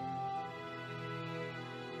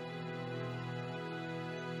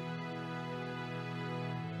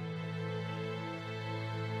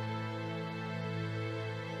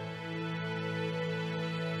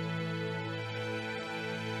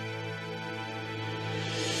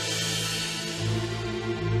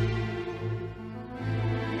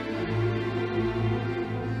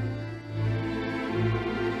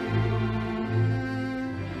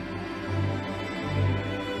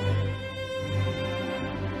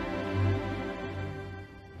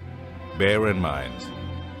 Bear in mind,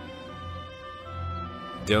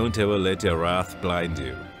 don't ever let your wrath blind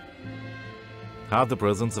you. Have the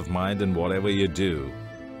presence of mind in whatever you do.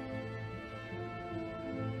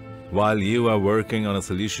 While you are working on a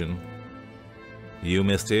solution, you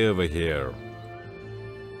may stay over here.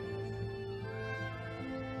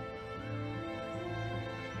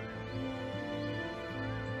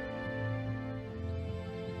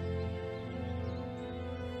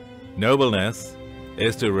 Nobleness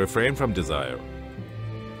is to refrain from desire,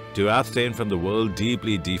 to abstain from the world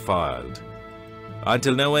deeply defiled,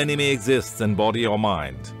 until no enemy exists in body or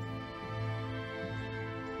mind.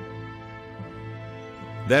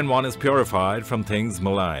 Then one is purified from things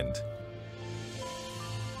maligned.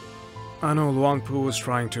 I know Luang Pu was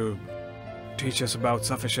trying to teach us about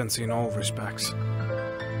sufficiency in all respects.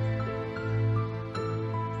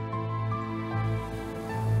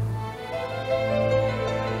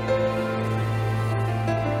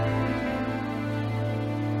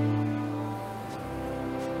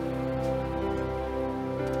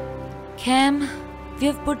 Cam, we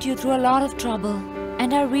have put you through a lot of trouble,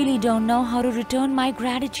 and I really don't know how to return my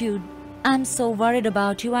gratitude. I'm so worried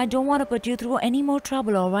about you, I don't want to put you through any more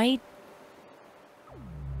trouble, alright?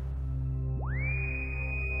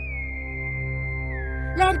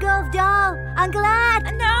 Let go of doll! Uncle Art!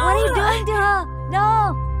 No! What are you doing to her?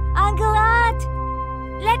 No! Uncle Art!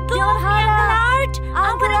 Let go Don't of me, hurt Uncle her. Art!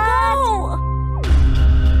 I'm Uncle gonna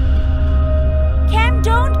go! Cam,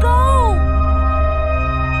 don't go!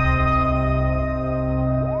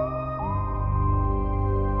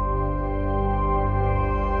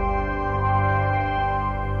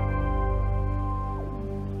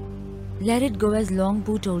 Let it go as Long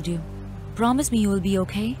Poo told you. Promise me you will be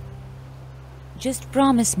okay. Just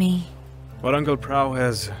promise me. What Uncle Prow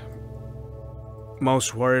is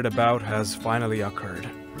most worried about has finally occurred.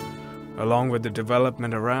 Along with the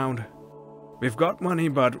development around, we've got money,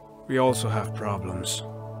 but we also have problems.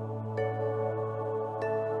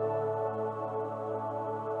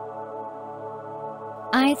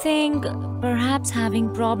 I think perhaps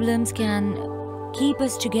having problems can keep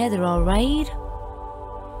us together, alright?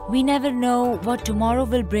 We never know what tomorrow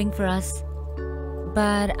will bring for us.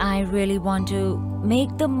 But I really want to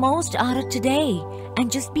make the most out of today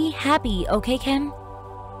and just be happy, okay, Cam?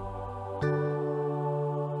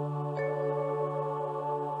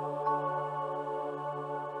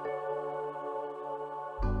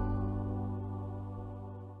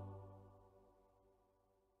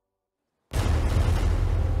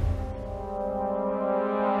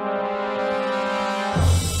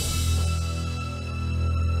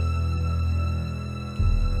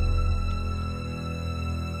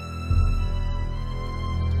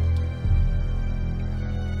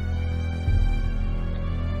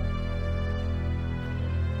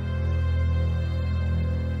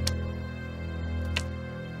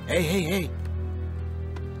 Hey.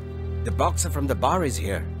 The boxer from the bar is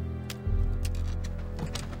here.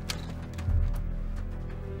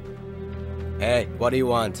 Hey, what do you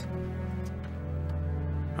want?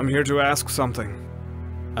 I'm here to ask something.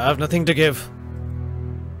 I have nothing to give.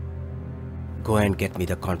 Go and get me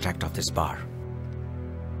the contract of this bar.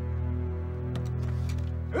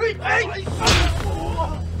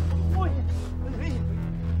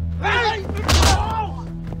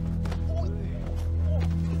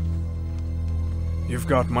 You've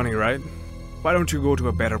got money, right? Why don't you go to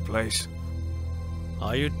a better place?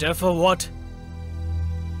 Are you deaf or what?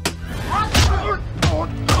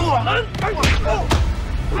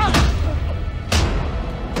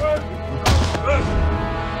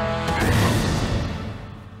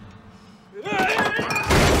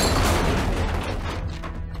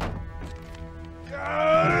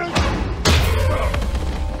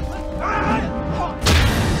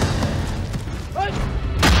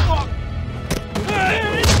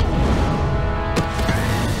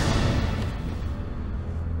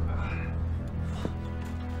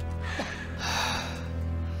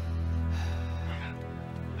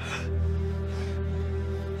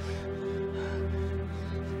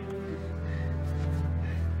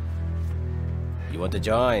 You want to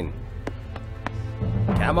join?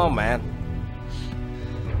 Come on, man.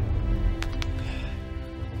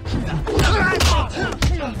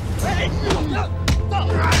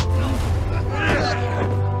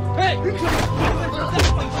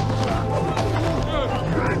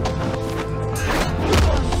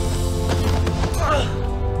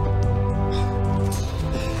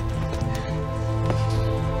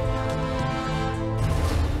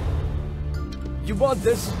 You want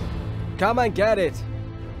this? Come and get it.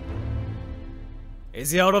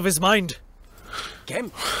 Is he out of his mind?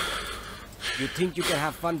 Kim, you think you can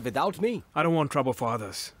have fun without me? I don't want trouble for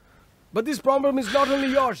others. But this problem is not only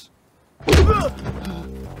yours.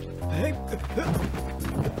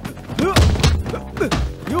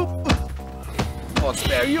 You. I'll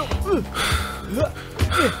spare you.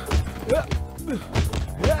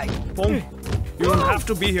 Pong, you don't have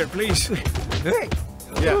to be here, please.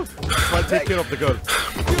 Yeah, I'll take care of the girl.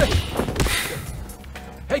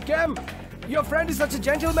 Hey, Cam! Your friend is such a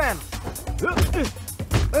gentleman!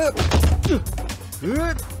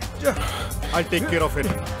 I'll take care of it.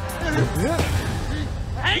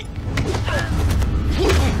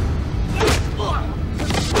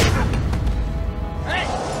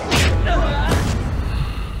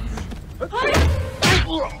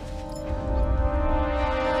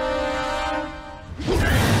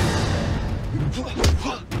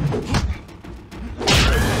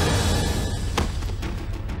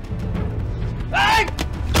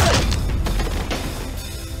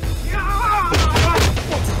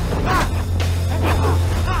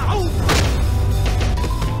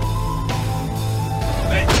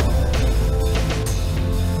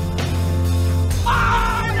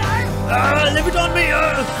 Leave it on me!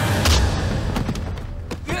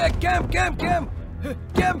 Cam!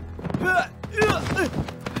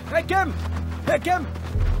 Hey, Cam! Hey, Cam!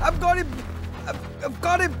 I've got him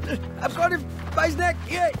by his neck!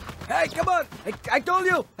 Hey, come on! I told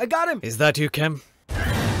you! I got him! Is that you, Kim?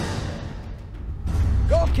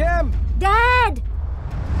 Go, Cam! Dad!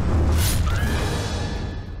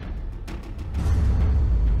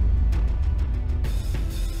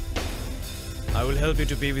 I will help you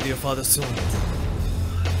to be with your father soon.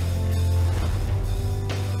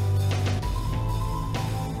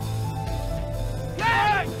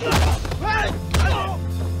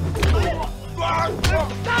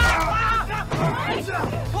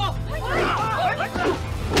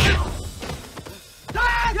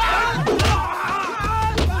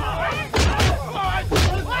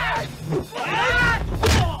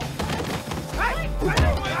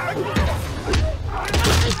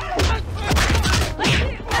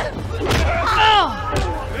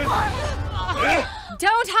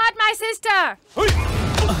 Don't hurt my sister!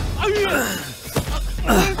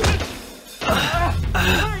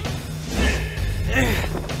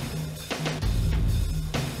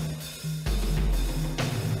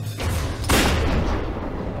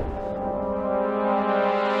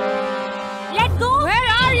 Let go! Where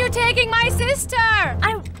are you taking my sister?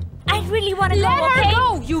 I really want to go, Let her okay?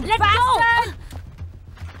 go, you Let bastard!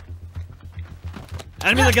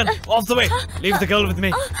 Hand me the gun! Off the way! Leave the girl with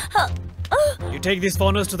me. You take these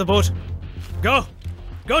foreigners to the boat. Go!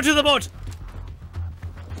 Go to the boat!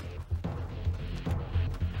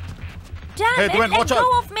 Damn Hey, it, Gwen, let watch go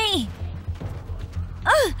out. of me!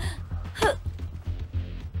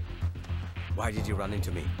 Why did you run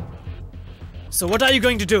into me? So what are you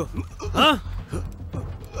going to do? Huh?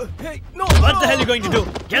 Hey, no! What the hell are you going to do?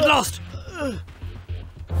 Get lost!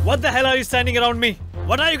 What the hell are you standing around me?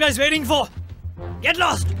 What are you guys waiting for? Get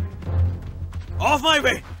lost! Off my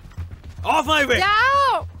way! Off my way!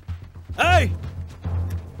 No! Hey!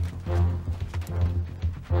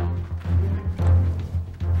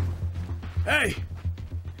 Hey!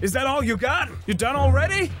 Is that all you got? You done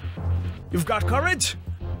already? You've got courage?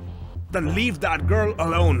 Then leave that girl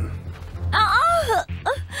alone.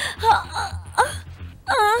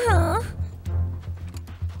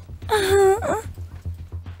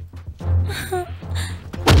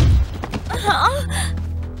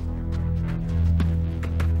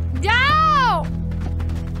 No!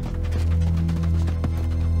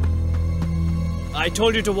 I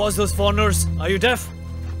told you to watch those foreigners. Are you deaf?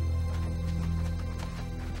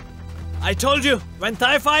 I told you, when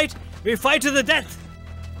Thai fight, we fight to the death.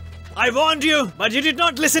 I warned you, but you did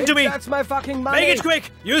not listen to me. That's my fucking money. Make it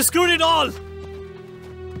quick. You screwed it all.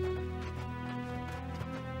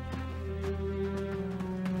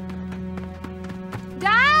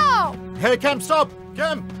 No! Hey, Cam, stop!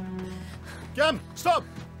 Cam! Cam, stop!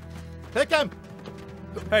 Hey, Cam!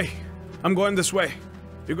 Hey, I'm going this way.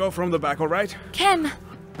 You go from the back, all right? Kem,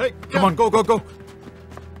 Hey, come on, go, go, go!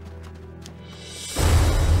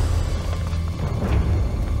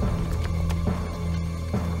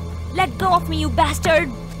 let go of me, you bastard!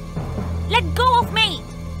 Let go of me!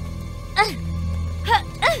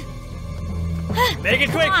 Make it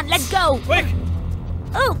quick. Come on, let go! Quick.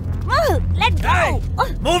 Let go!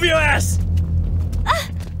 Hey, move your ass.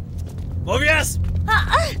 Move your ass.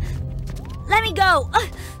 Let me go!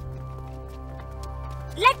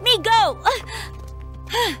 Let me go!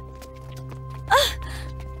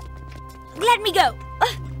 Let me go!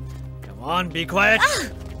 Come on, be quiet.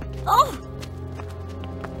 Oh!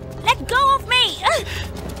 Let go of me!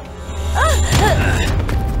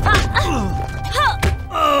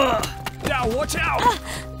 Now, watch out!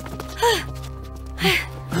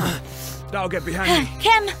 Now get behind me.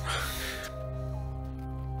 Kem!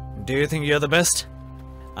 Do you think you're the best?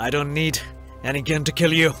 I don't need any gun to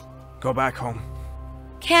kill you. Go back home.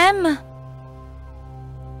 Kem!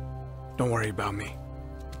 Don't worry about me.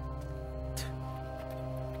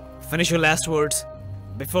 Finish your last words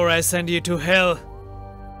before I send you to hell.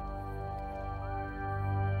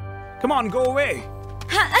 Come on, go away.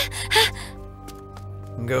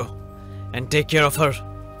 Go and take care of her.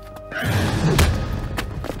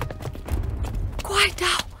 Quiet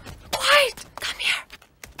now! Quiet! Come here!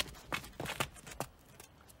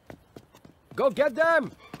 Go get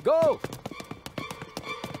them! Go!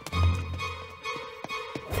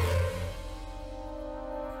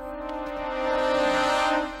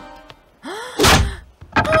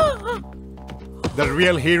 The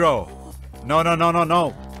real hero. No, no, no, no,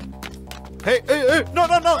 no. Hey, hey, hey, no,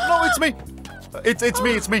 no, no, no, it's me.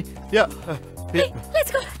 It's me. Yeah. Hey,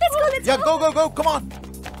 let's go! Yeah, go, come on.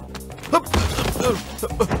 Let's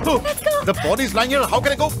go! The body's lying here. How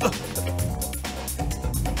can I go?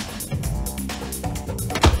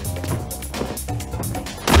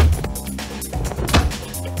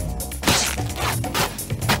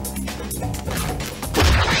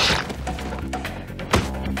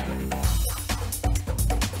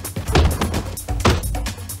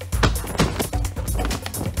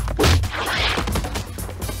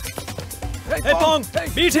 Hey, Pong!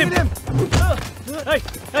 Beat him!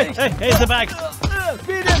 Hey, here's the bag.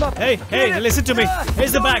 Beat him up! Hey, listen to me.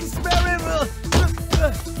 Here's the bag. Spare him!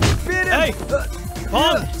 Beat him! Hey,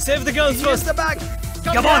 Pong, save the girls Here's first. the bag!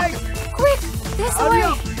 Come on. Quick! This way!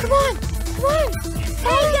 Come on!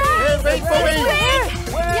 Hey, wait for me.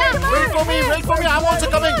 Yeah, Wait for me. I'm also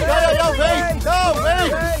coming. Yeah, wait. No,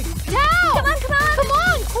 wait. Down! Come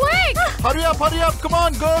on, quick! Hurry up. Come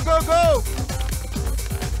on, go.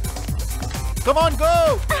 Come on,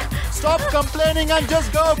 go. Stop complaining and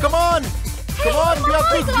just go. Come on. We have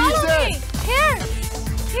to reach there.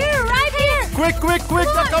 Here, right here! Quick,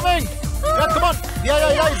 they're coming. Yeah, come on.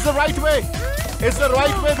 Yeah, it's the right way. We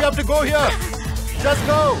have to go here. Just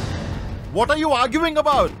go. What are you arguing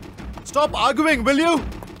about? Stop arguing, will you?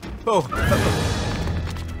 Oh.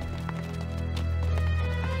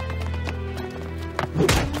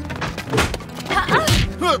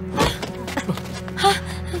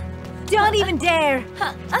 Don't even dare.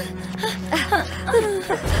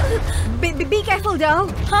 Be careful, though.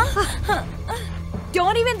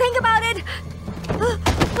 Don't even think about it.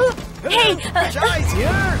 Hey! Guys,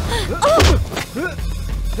 here!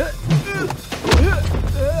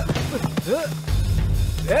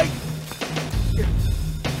 Hey!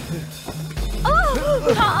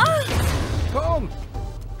 Home!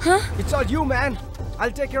 It's all you, man.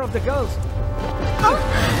 I'll take care of the girls.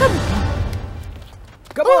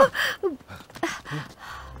 Come on.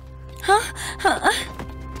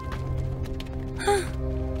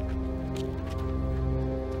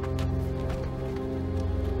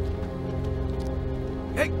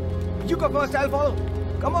 Hey, you go first, I'll follow.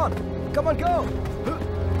 Come on, go.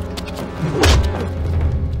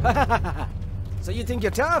 So you think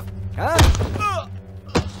you're tough, huh?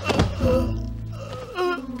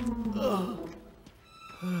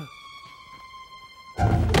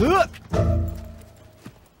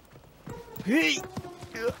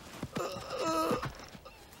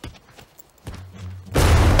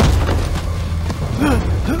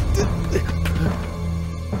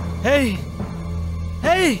 Hey.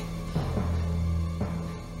 Hey!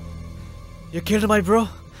 You killed my bro.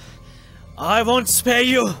 I won't spare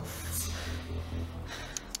you.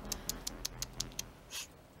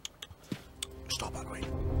 Stop arguing.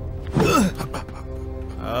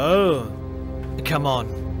 Oh, come on.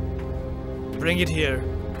 Bring it here.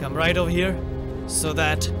 Come right over here so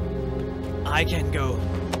that I can go.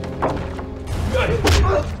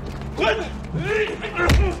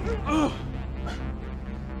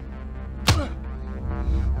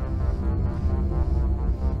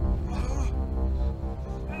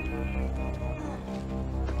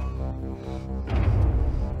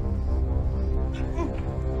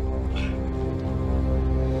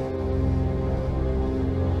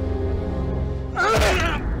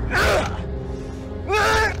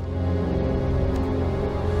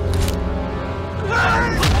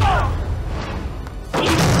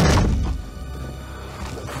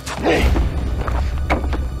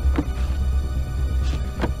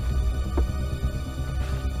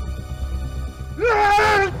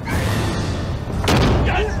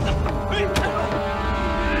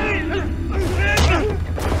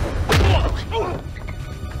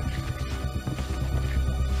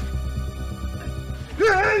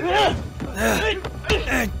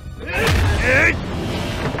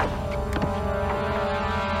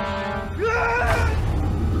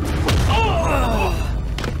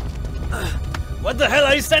 What the hell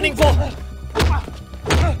are you standing for?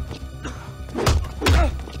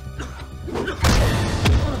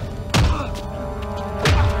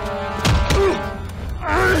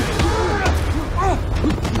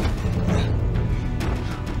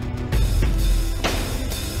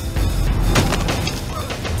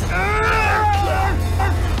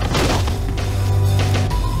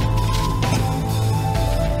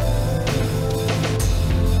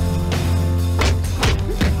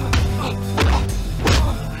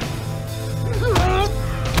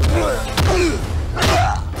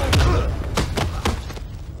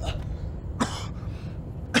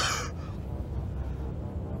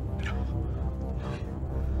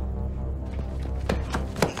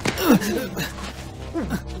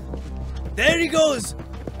 There he goes!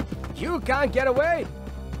 You can't get away!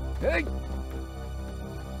 Hey!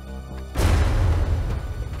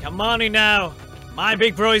 Come on in now! My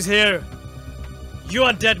big bro is here! You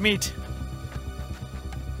are dead meat!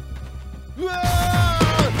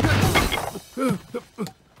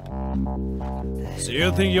 So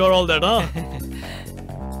you think you're all dead, huh?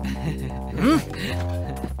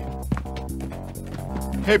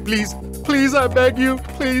 Hey, please, I beg you,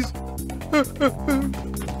 please.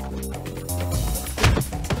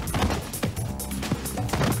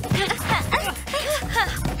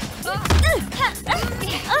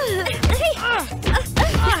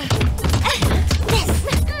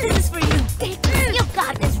 This is for you. You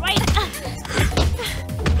got this, right?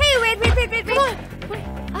 Hey, wait.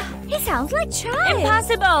 He sounds like Chai.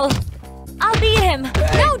 Impossible! I'll beat him!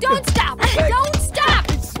 No, don't stop! Don't stop!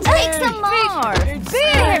 Take some more! Beat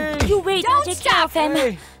him! You wait, I'll take care of him.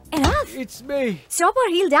 Hey, Enough! it's me. Stop or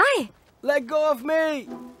he'll die. Let go of me.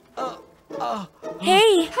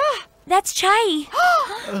 Hey, that's Chai.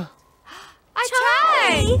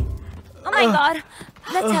 Chai! Oh my god.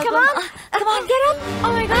 Let's help him. Come on, get up.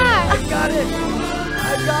 Oh my god. I got it.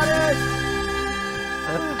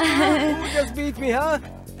 Who just beat me, huh?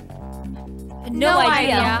 No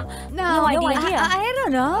idea. No idea. I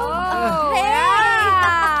don't know. Oh,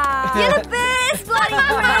 Hey! You're the best, bloody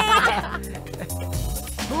great!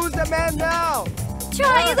 Who's the man now?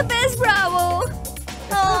 Try, you're the best, Bravo!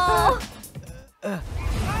 Oh.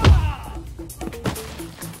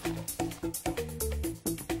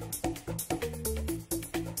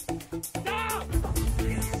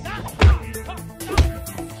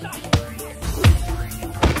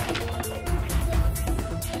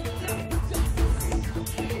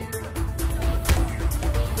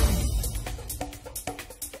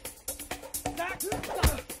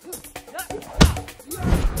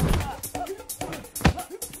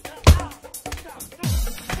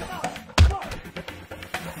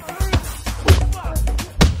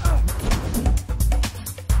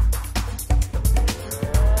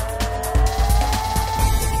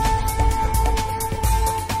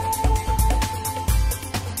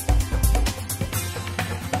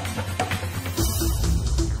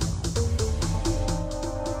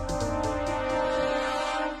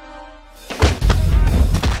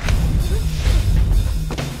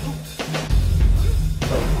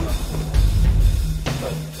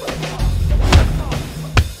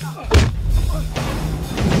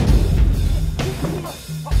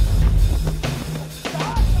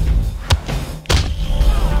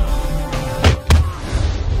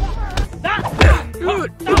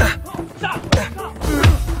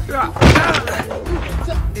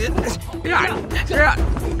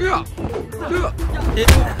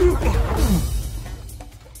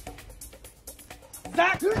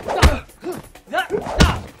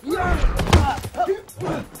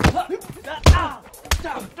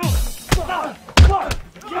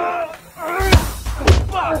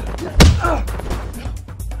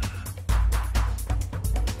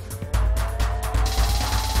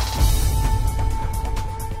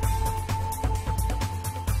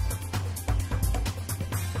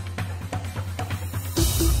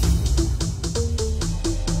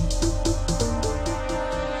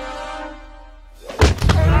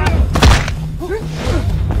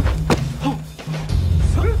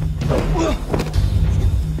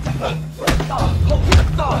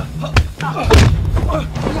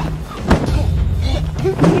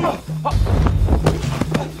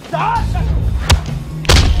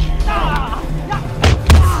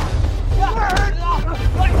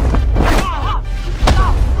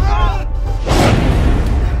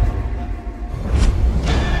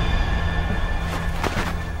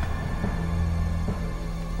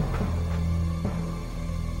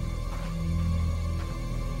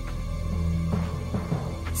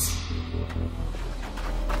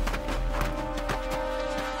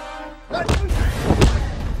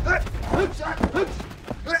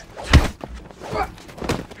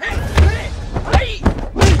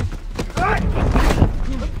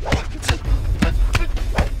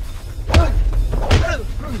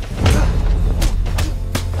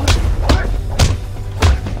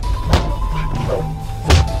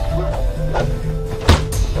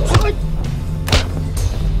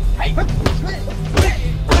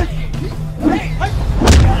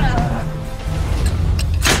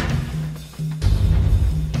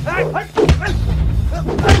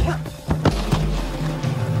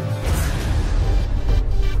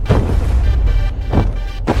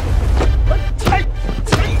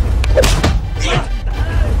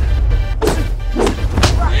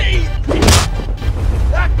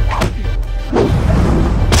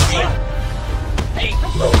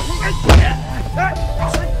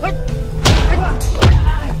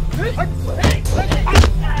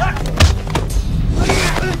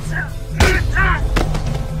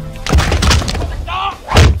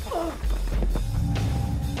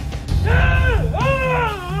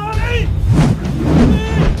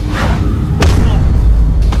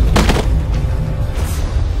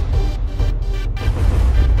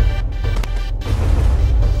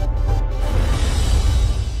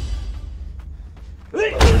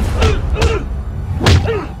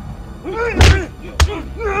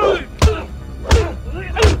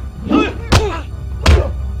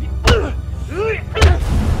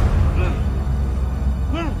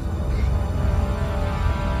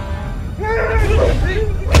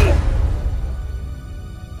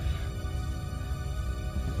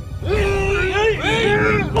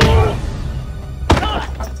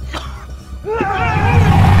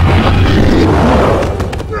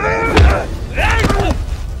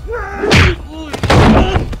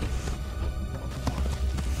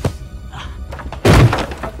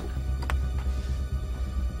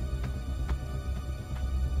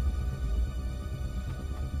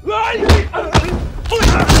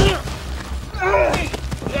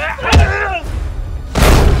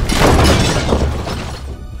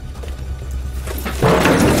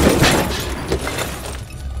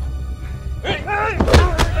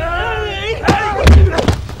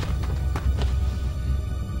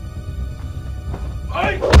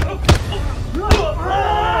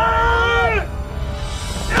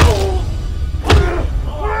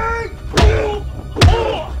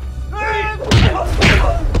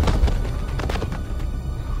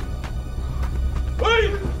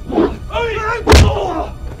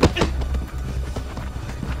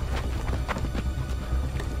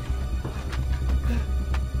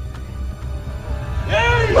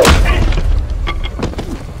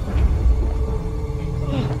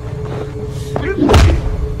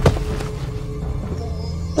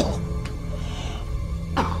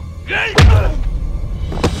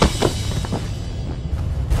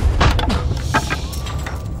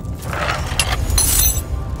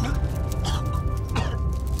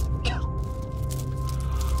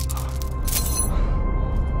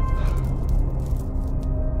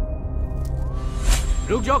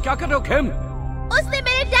 रुक जाओ, क्या कर रहे हो खेम? उसने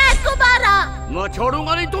मेरे dad को मारा। मैं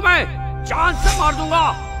छोड़ूंगा नहीं तुम्हें, जान से मार दूंगा।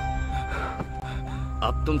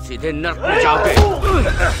 अब तुम सीधे नर्क में जाओगे।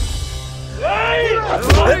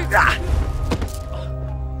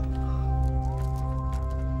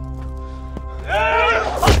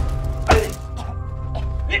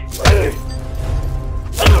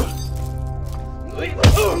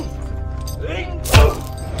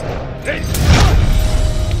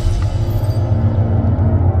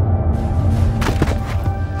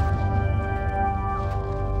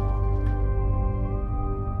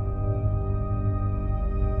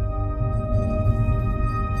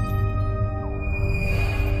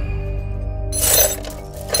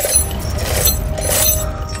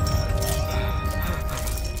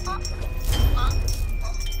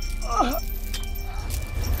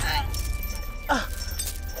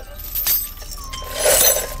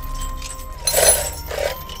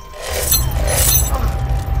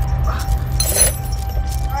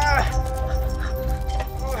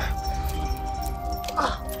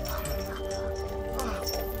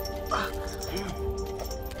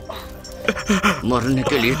 मरने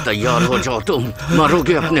के लिए तैयार हो जाओ तुम,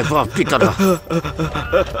 मरोगे अपने बाप की तरह।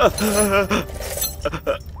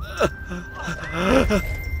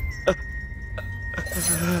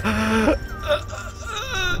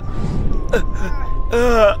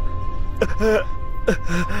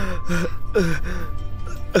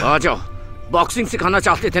 आ जाओ, बॉक्सिंग सिखाना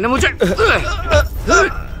चाहते थे ना मुझे?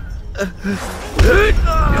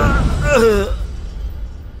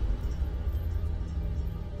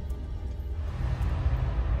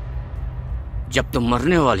 जब तुम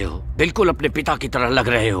मरने वाले हो, बिल्कुल अपने पिता की तरह लग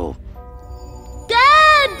रहे हो।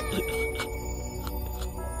 डैड!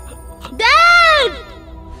 डैड!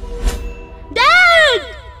 डैड!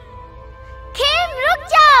 खेम रुक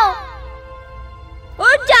जाओ!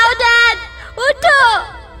 उठ जाओ डैड! उठो!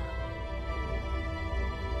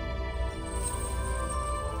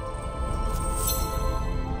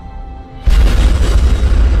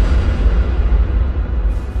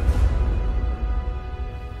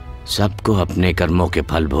 सबको अपने कर्मों के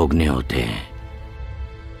फल भोगने होते हैं।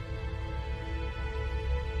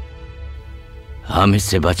 हम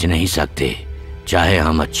इससे बच नहीं सकते, चाहे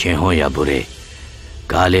हम अच्छे हों या बुरे,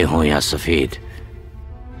 काले हों या सफेद।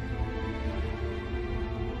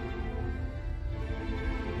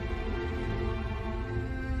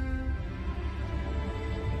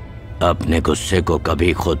 अपने गुस्से को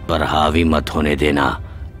कभी खुद पर हावी मत होने देना।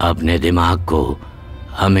 अपने दिमाग को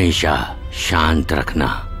हमेशा शांत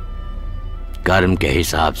रखना। कर्म के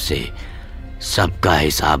हिसाब से सबका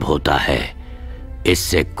हिसाब होता है,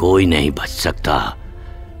 इससे कोई नहीं बच सकता,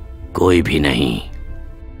 कोई भी नहीं।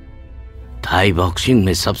 थाई बॉक्सिंग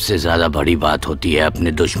में सबसे ज्यादा बड़ी बात होती है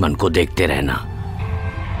अपने दुश्मन को देखते रहना।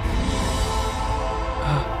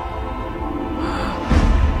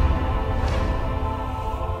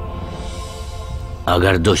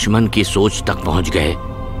 अगर दुश्मन की सोच तक पहुंच गए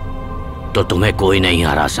तो तुम्हें कोई नहीं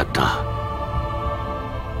हरा सकता।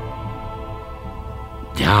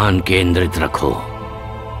 ध्यान केंद्रित रखो,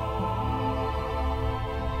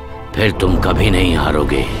 फिर तुम कभी नहीं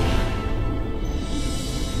हारोगे।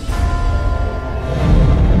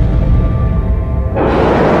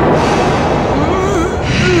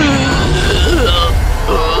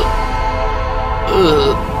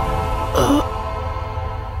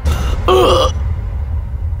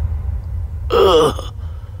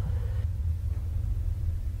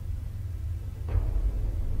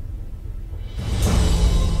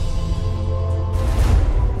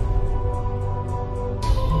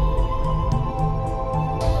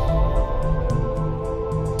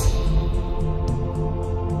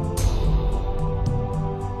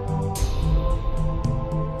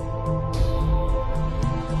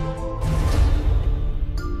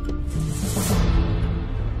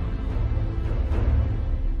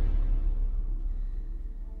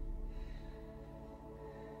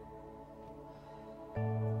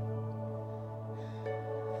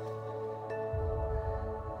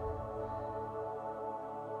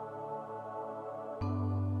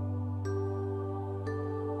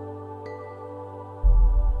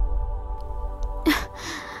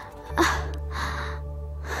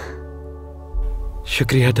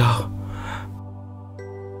 शुक्रिया दाओ।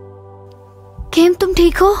 खेम तुम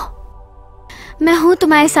ठीक हो? मैं हूं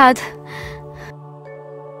तुम्हारे साथ।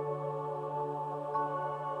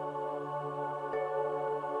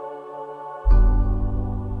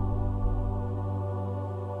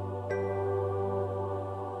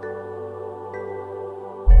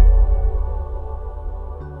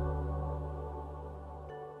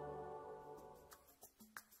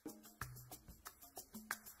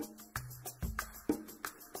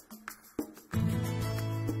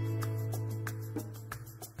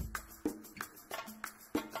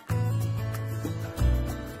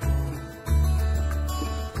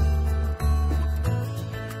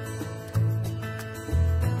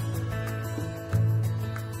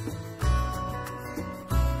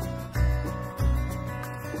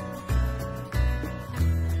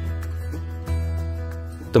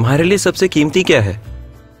 तुम्हारे लिए सबसे कीमती क्या है?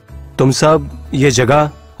 तुम सब, ये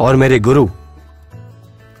जगह और मेरे गुरु।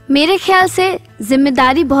 मेरे ख्याल से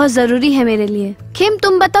जिम्मेदारी बहुत जरूरी है मेरे लिए। खेम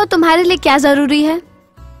तुम बताओ तुम्हारे लिए क्या जरूरी है?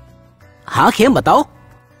 हाँ खेम बताओ।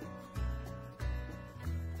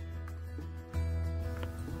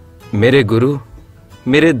 मेरे गुरु,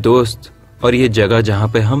 मेरे दोस्त और ये जगह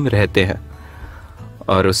जहां पे हम रहते हैं,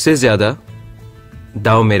 और उससे ज्यादा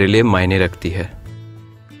दाव मेरे लिए मायने रखती है।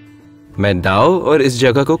 मैं दाव और इस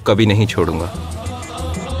जगह को कभी नहीं छोड़ूंगा।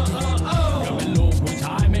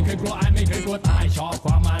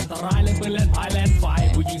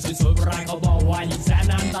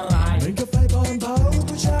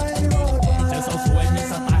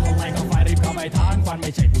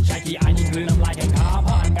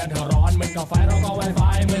 เข้าไฟเราก็ไวไฟ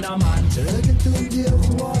เหมือนน้ำมันเจอกันตัวเดียว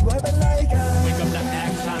วอดไว้เป็นไรกันไม่กำลังแอ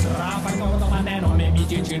คชั่นราฟันก็ต้องมาแน่นอนไม่มี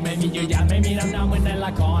จืดชืนไม่มียืดยานไม่มีน้ำหนักเหมือนในล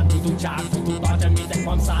ะครทุกฉากทุกตอนจะมีแต่ค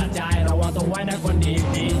วามสะใจเราว่าต้องไว้นะคนดี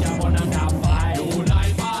จะบนน้ำดับไฟอยู่ใน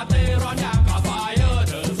ปาร์ตี้ร้อนอย่างกับไฟ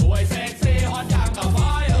เธอสวยเซ็กซี่ฮอตอย่างกับไฟ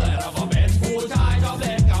เราก็เป็นผู้ชายชอบเ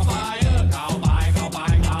ล่นกับไฟเข้าไป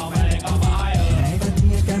เล่นกับไฟให้กัน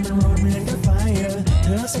ที่กันมันร้อนเหมือนกับไฟเธ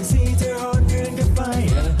อเซ็กซี่เธอฮอตเหมือนกับไฟ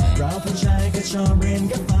เราผู้ชายก็ชอบเล่น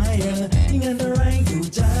กับไฟยิ่งอันตรายถูก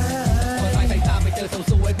ใจพอสายตาไปเจอ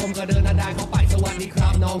สวยผมก็เดินหน้าด้านเข้าไปสวัสดีครั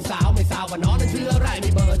บน้องสาวไม่ทราบว่าน้องนั้นชื่ออะไรมี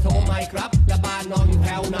เบอร์โทรไหมครับและบ้านน้องอยู่แถ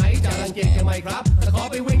วไหนจะรังเกียจกันไหมครับแต่ขอ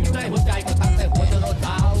ไปวิ่งอยู่ในหัวใจก็ตั้งแต่หัวจรดเ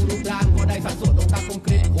ท้ารูปร่างก็ได้สัดส่วนองค์ตาคมก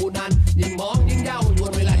ริบคู่นั้นยิ่งมองยิ่งเย้ายว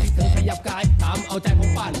นเวลาที่เธอขยับกายทำเอาใจผม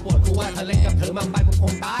ปั่นปวดกูว่าถ้าเล่นกับเธอมากไปผมค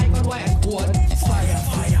งตายก็ด้วยอันควรไฟ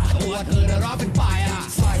ตัวเธอน่ะร้อนเป็นไฟ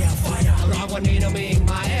ร้อนกว่านี้นะมีอีกไ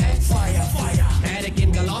หมแค่ได้กิน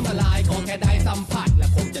ก็ล้อมละลายขอแค่ได้สัมผัสและ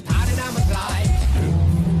ผมจะท้าได้หน้ามันกลาย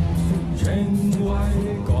เช็งไว้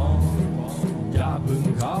ก่อนอย่าพึ่ง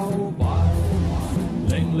เข้าไป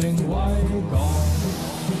เล็งไว้ก่อน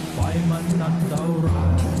ไฟมันนั้นเท่าไร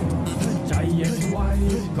ใจเย็นไว้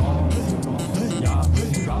ก่อนอย่าพึ่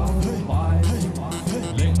งเข้าไป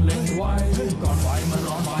เล็งไว้ก่อนไฟมัน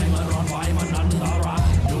ร้อนไฟมันนั้นเท่าไร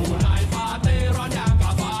อยู่ในปาร์ตี้ร้อนอย่าง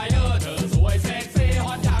กับไฟเธอสวยเซ็กซี่ฮ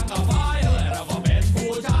อตอย่างกับไฟเราก็เป็น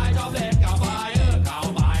ผู้ชายชอบเล่นกับไฟ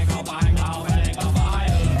เข้าไปเล่นกับไฟ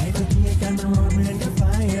ให้ตัวเทียกันมันร้อนเหมือนกับไฟ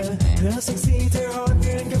เธอเซ็กซี่เธอฮอตเห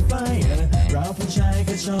มือนกับไฟเราผู้ชาย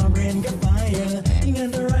ก็ชอบเล่นกับไฟยิ่งอัน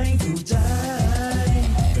ตรายถูกใจ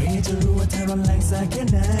ก็อยากจะรู้ว่าเธอร้อนแรงสักแค่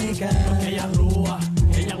ไหนกันแค่อยากรู้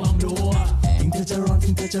แค่อยากลองดูถึงเธอจะร้อนถึ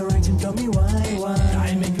งเธอจะแรงฉันก็ไม่ไหวใจ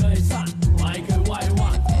ไม่เคยสั่นไม่เคยไหววั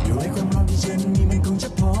นอยู่ในความร้อนที่ฉันมีมันคงจะ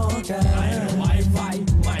พอกันไม่ไหวไฟ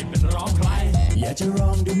ไม่เป็นร้องใครอยากจะล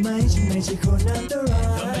องดูไหมฉันไม่ใช่คนอันตราย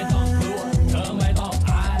เธอไม่ต้องกลัวเธอไม่ต้อง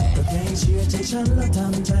อายก็แค่เชื่อใจฉันแล้วท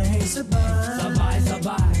ำใจให้สบา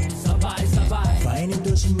ยไฟใน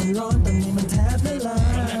ตัวฉันมันร้อนตอนนี้มันแทบละลา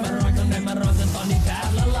ยข้างในมันร้อนจนตอนนี้แทบ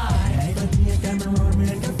ละลายให้ตัวที่อาการมันร้อนเหมื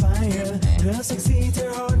อนกับไฟเธอเซ็กซี่เธอ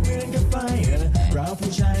ฮอตเหมือนกับไฟเรา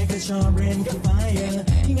ผู้ชายก็ชอบเล่นกับไฟ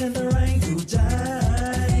ยิ่งอันตรายถูกใจ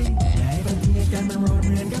ให้ตัวที่อาการมันร้อนเห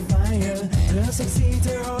มือนกับไฟเธอเซ็กซี่เธ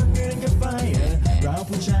อฮอตเหมือนกับไฟเรา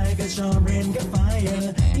ผู้ชายก็ชอบเล่นกับไฟ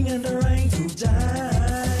ยิ่งอันตรายถูกใจ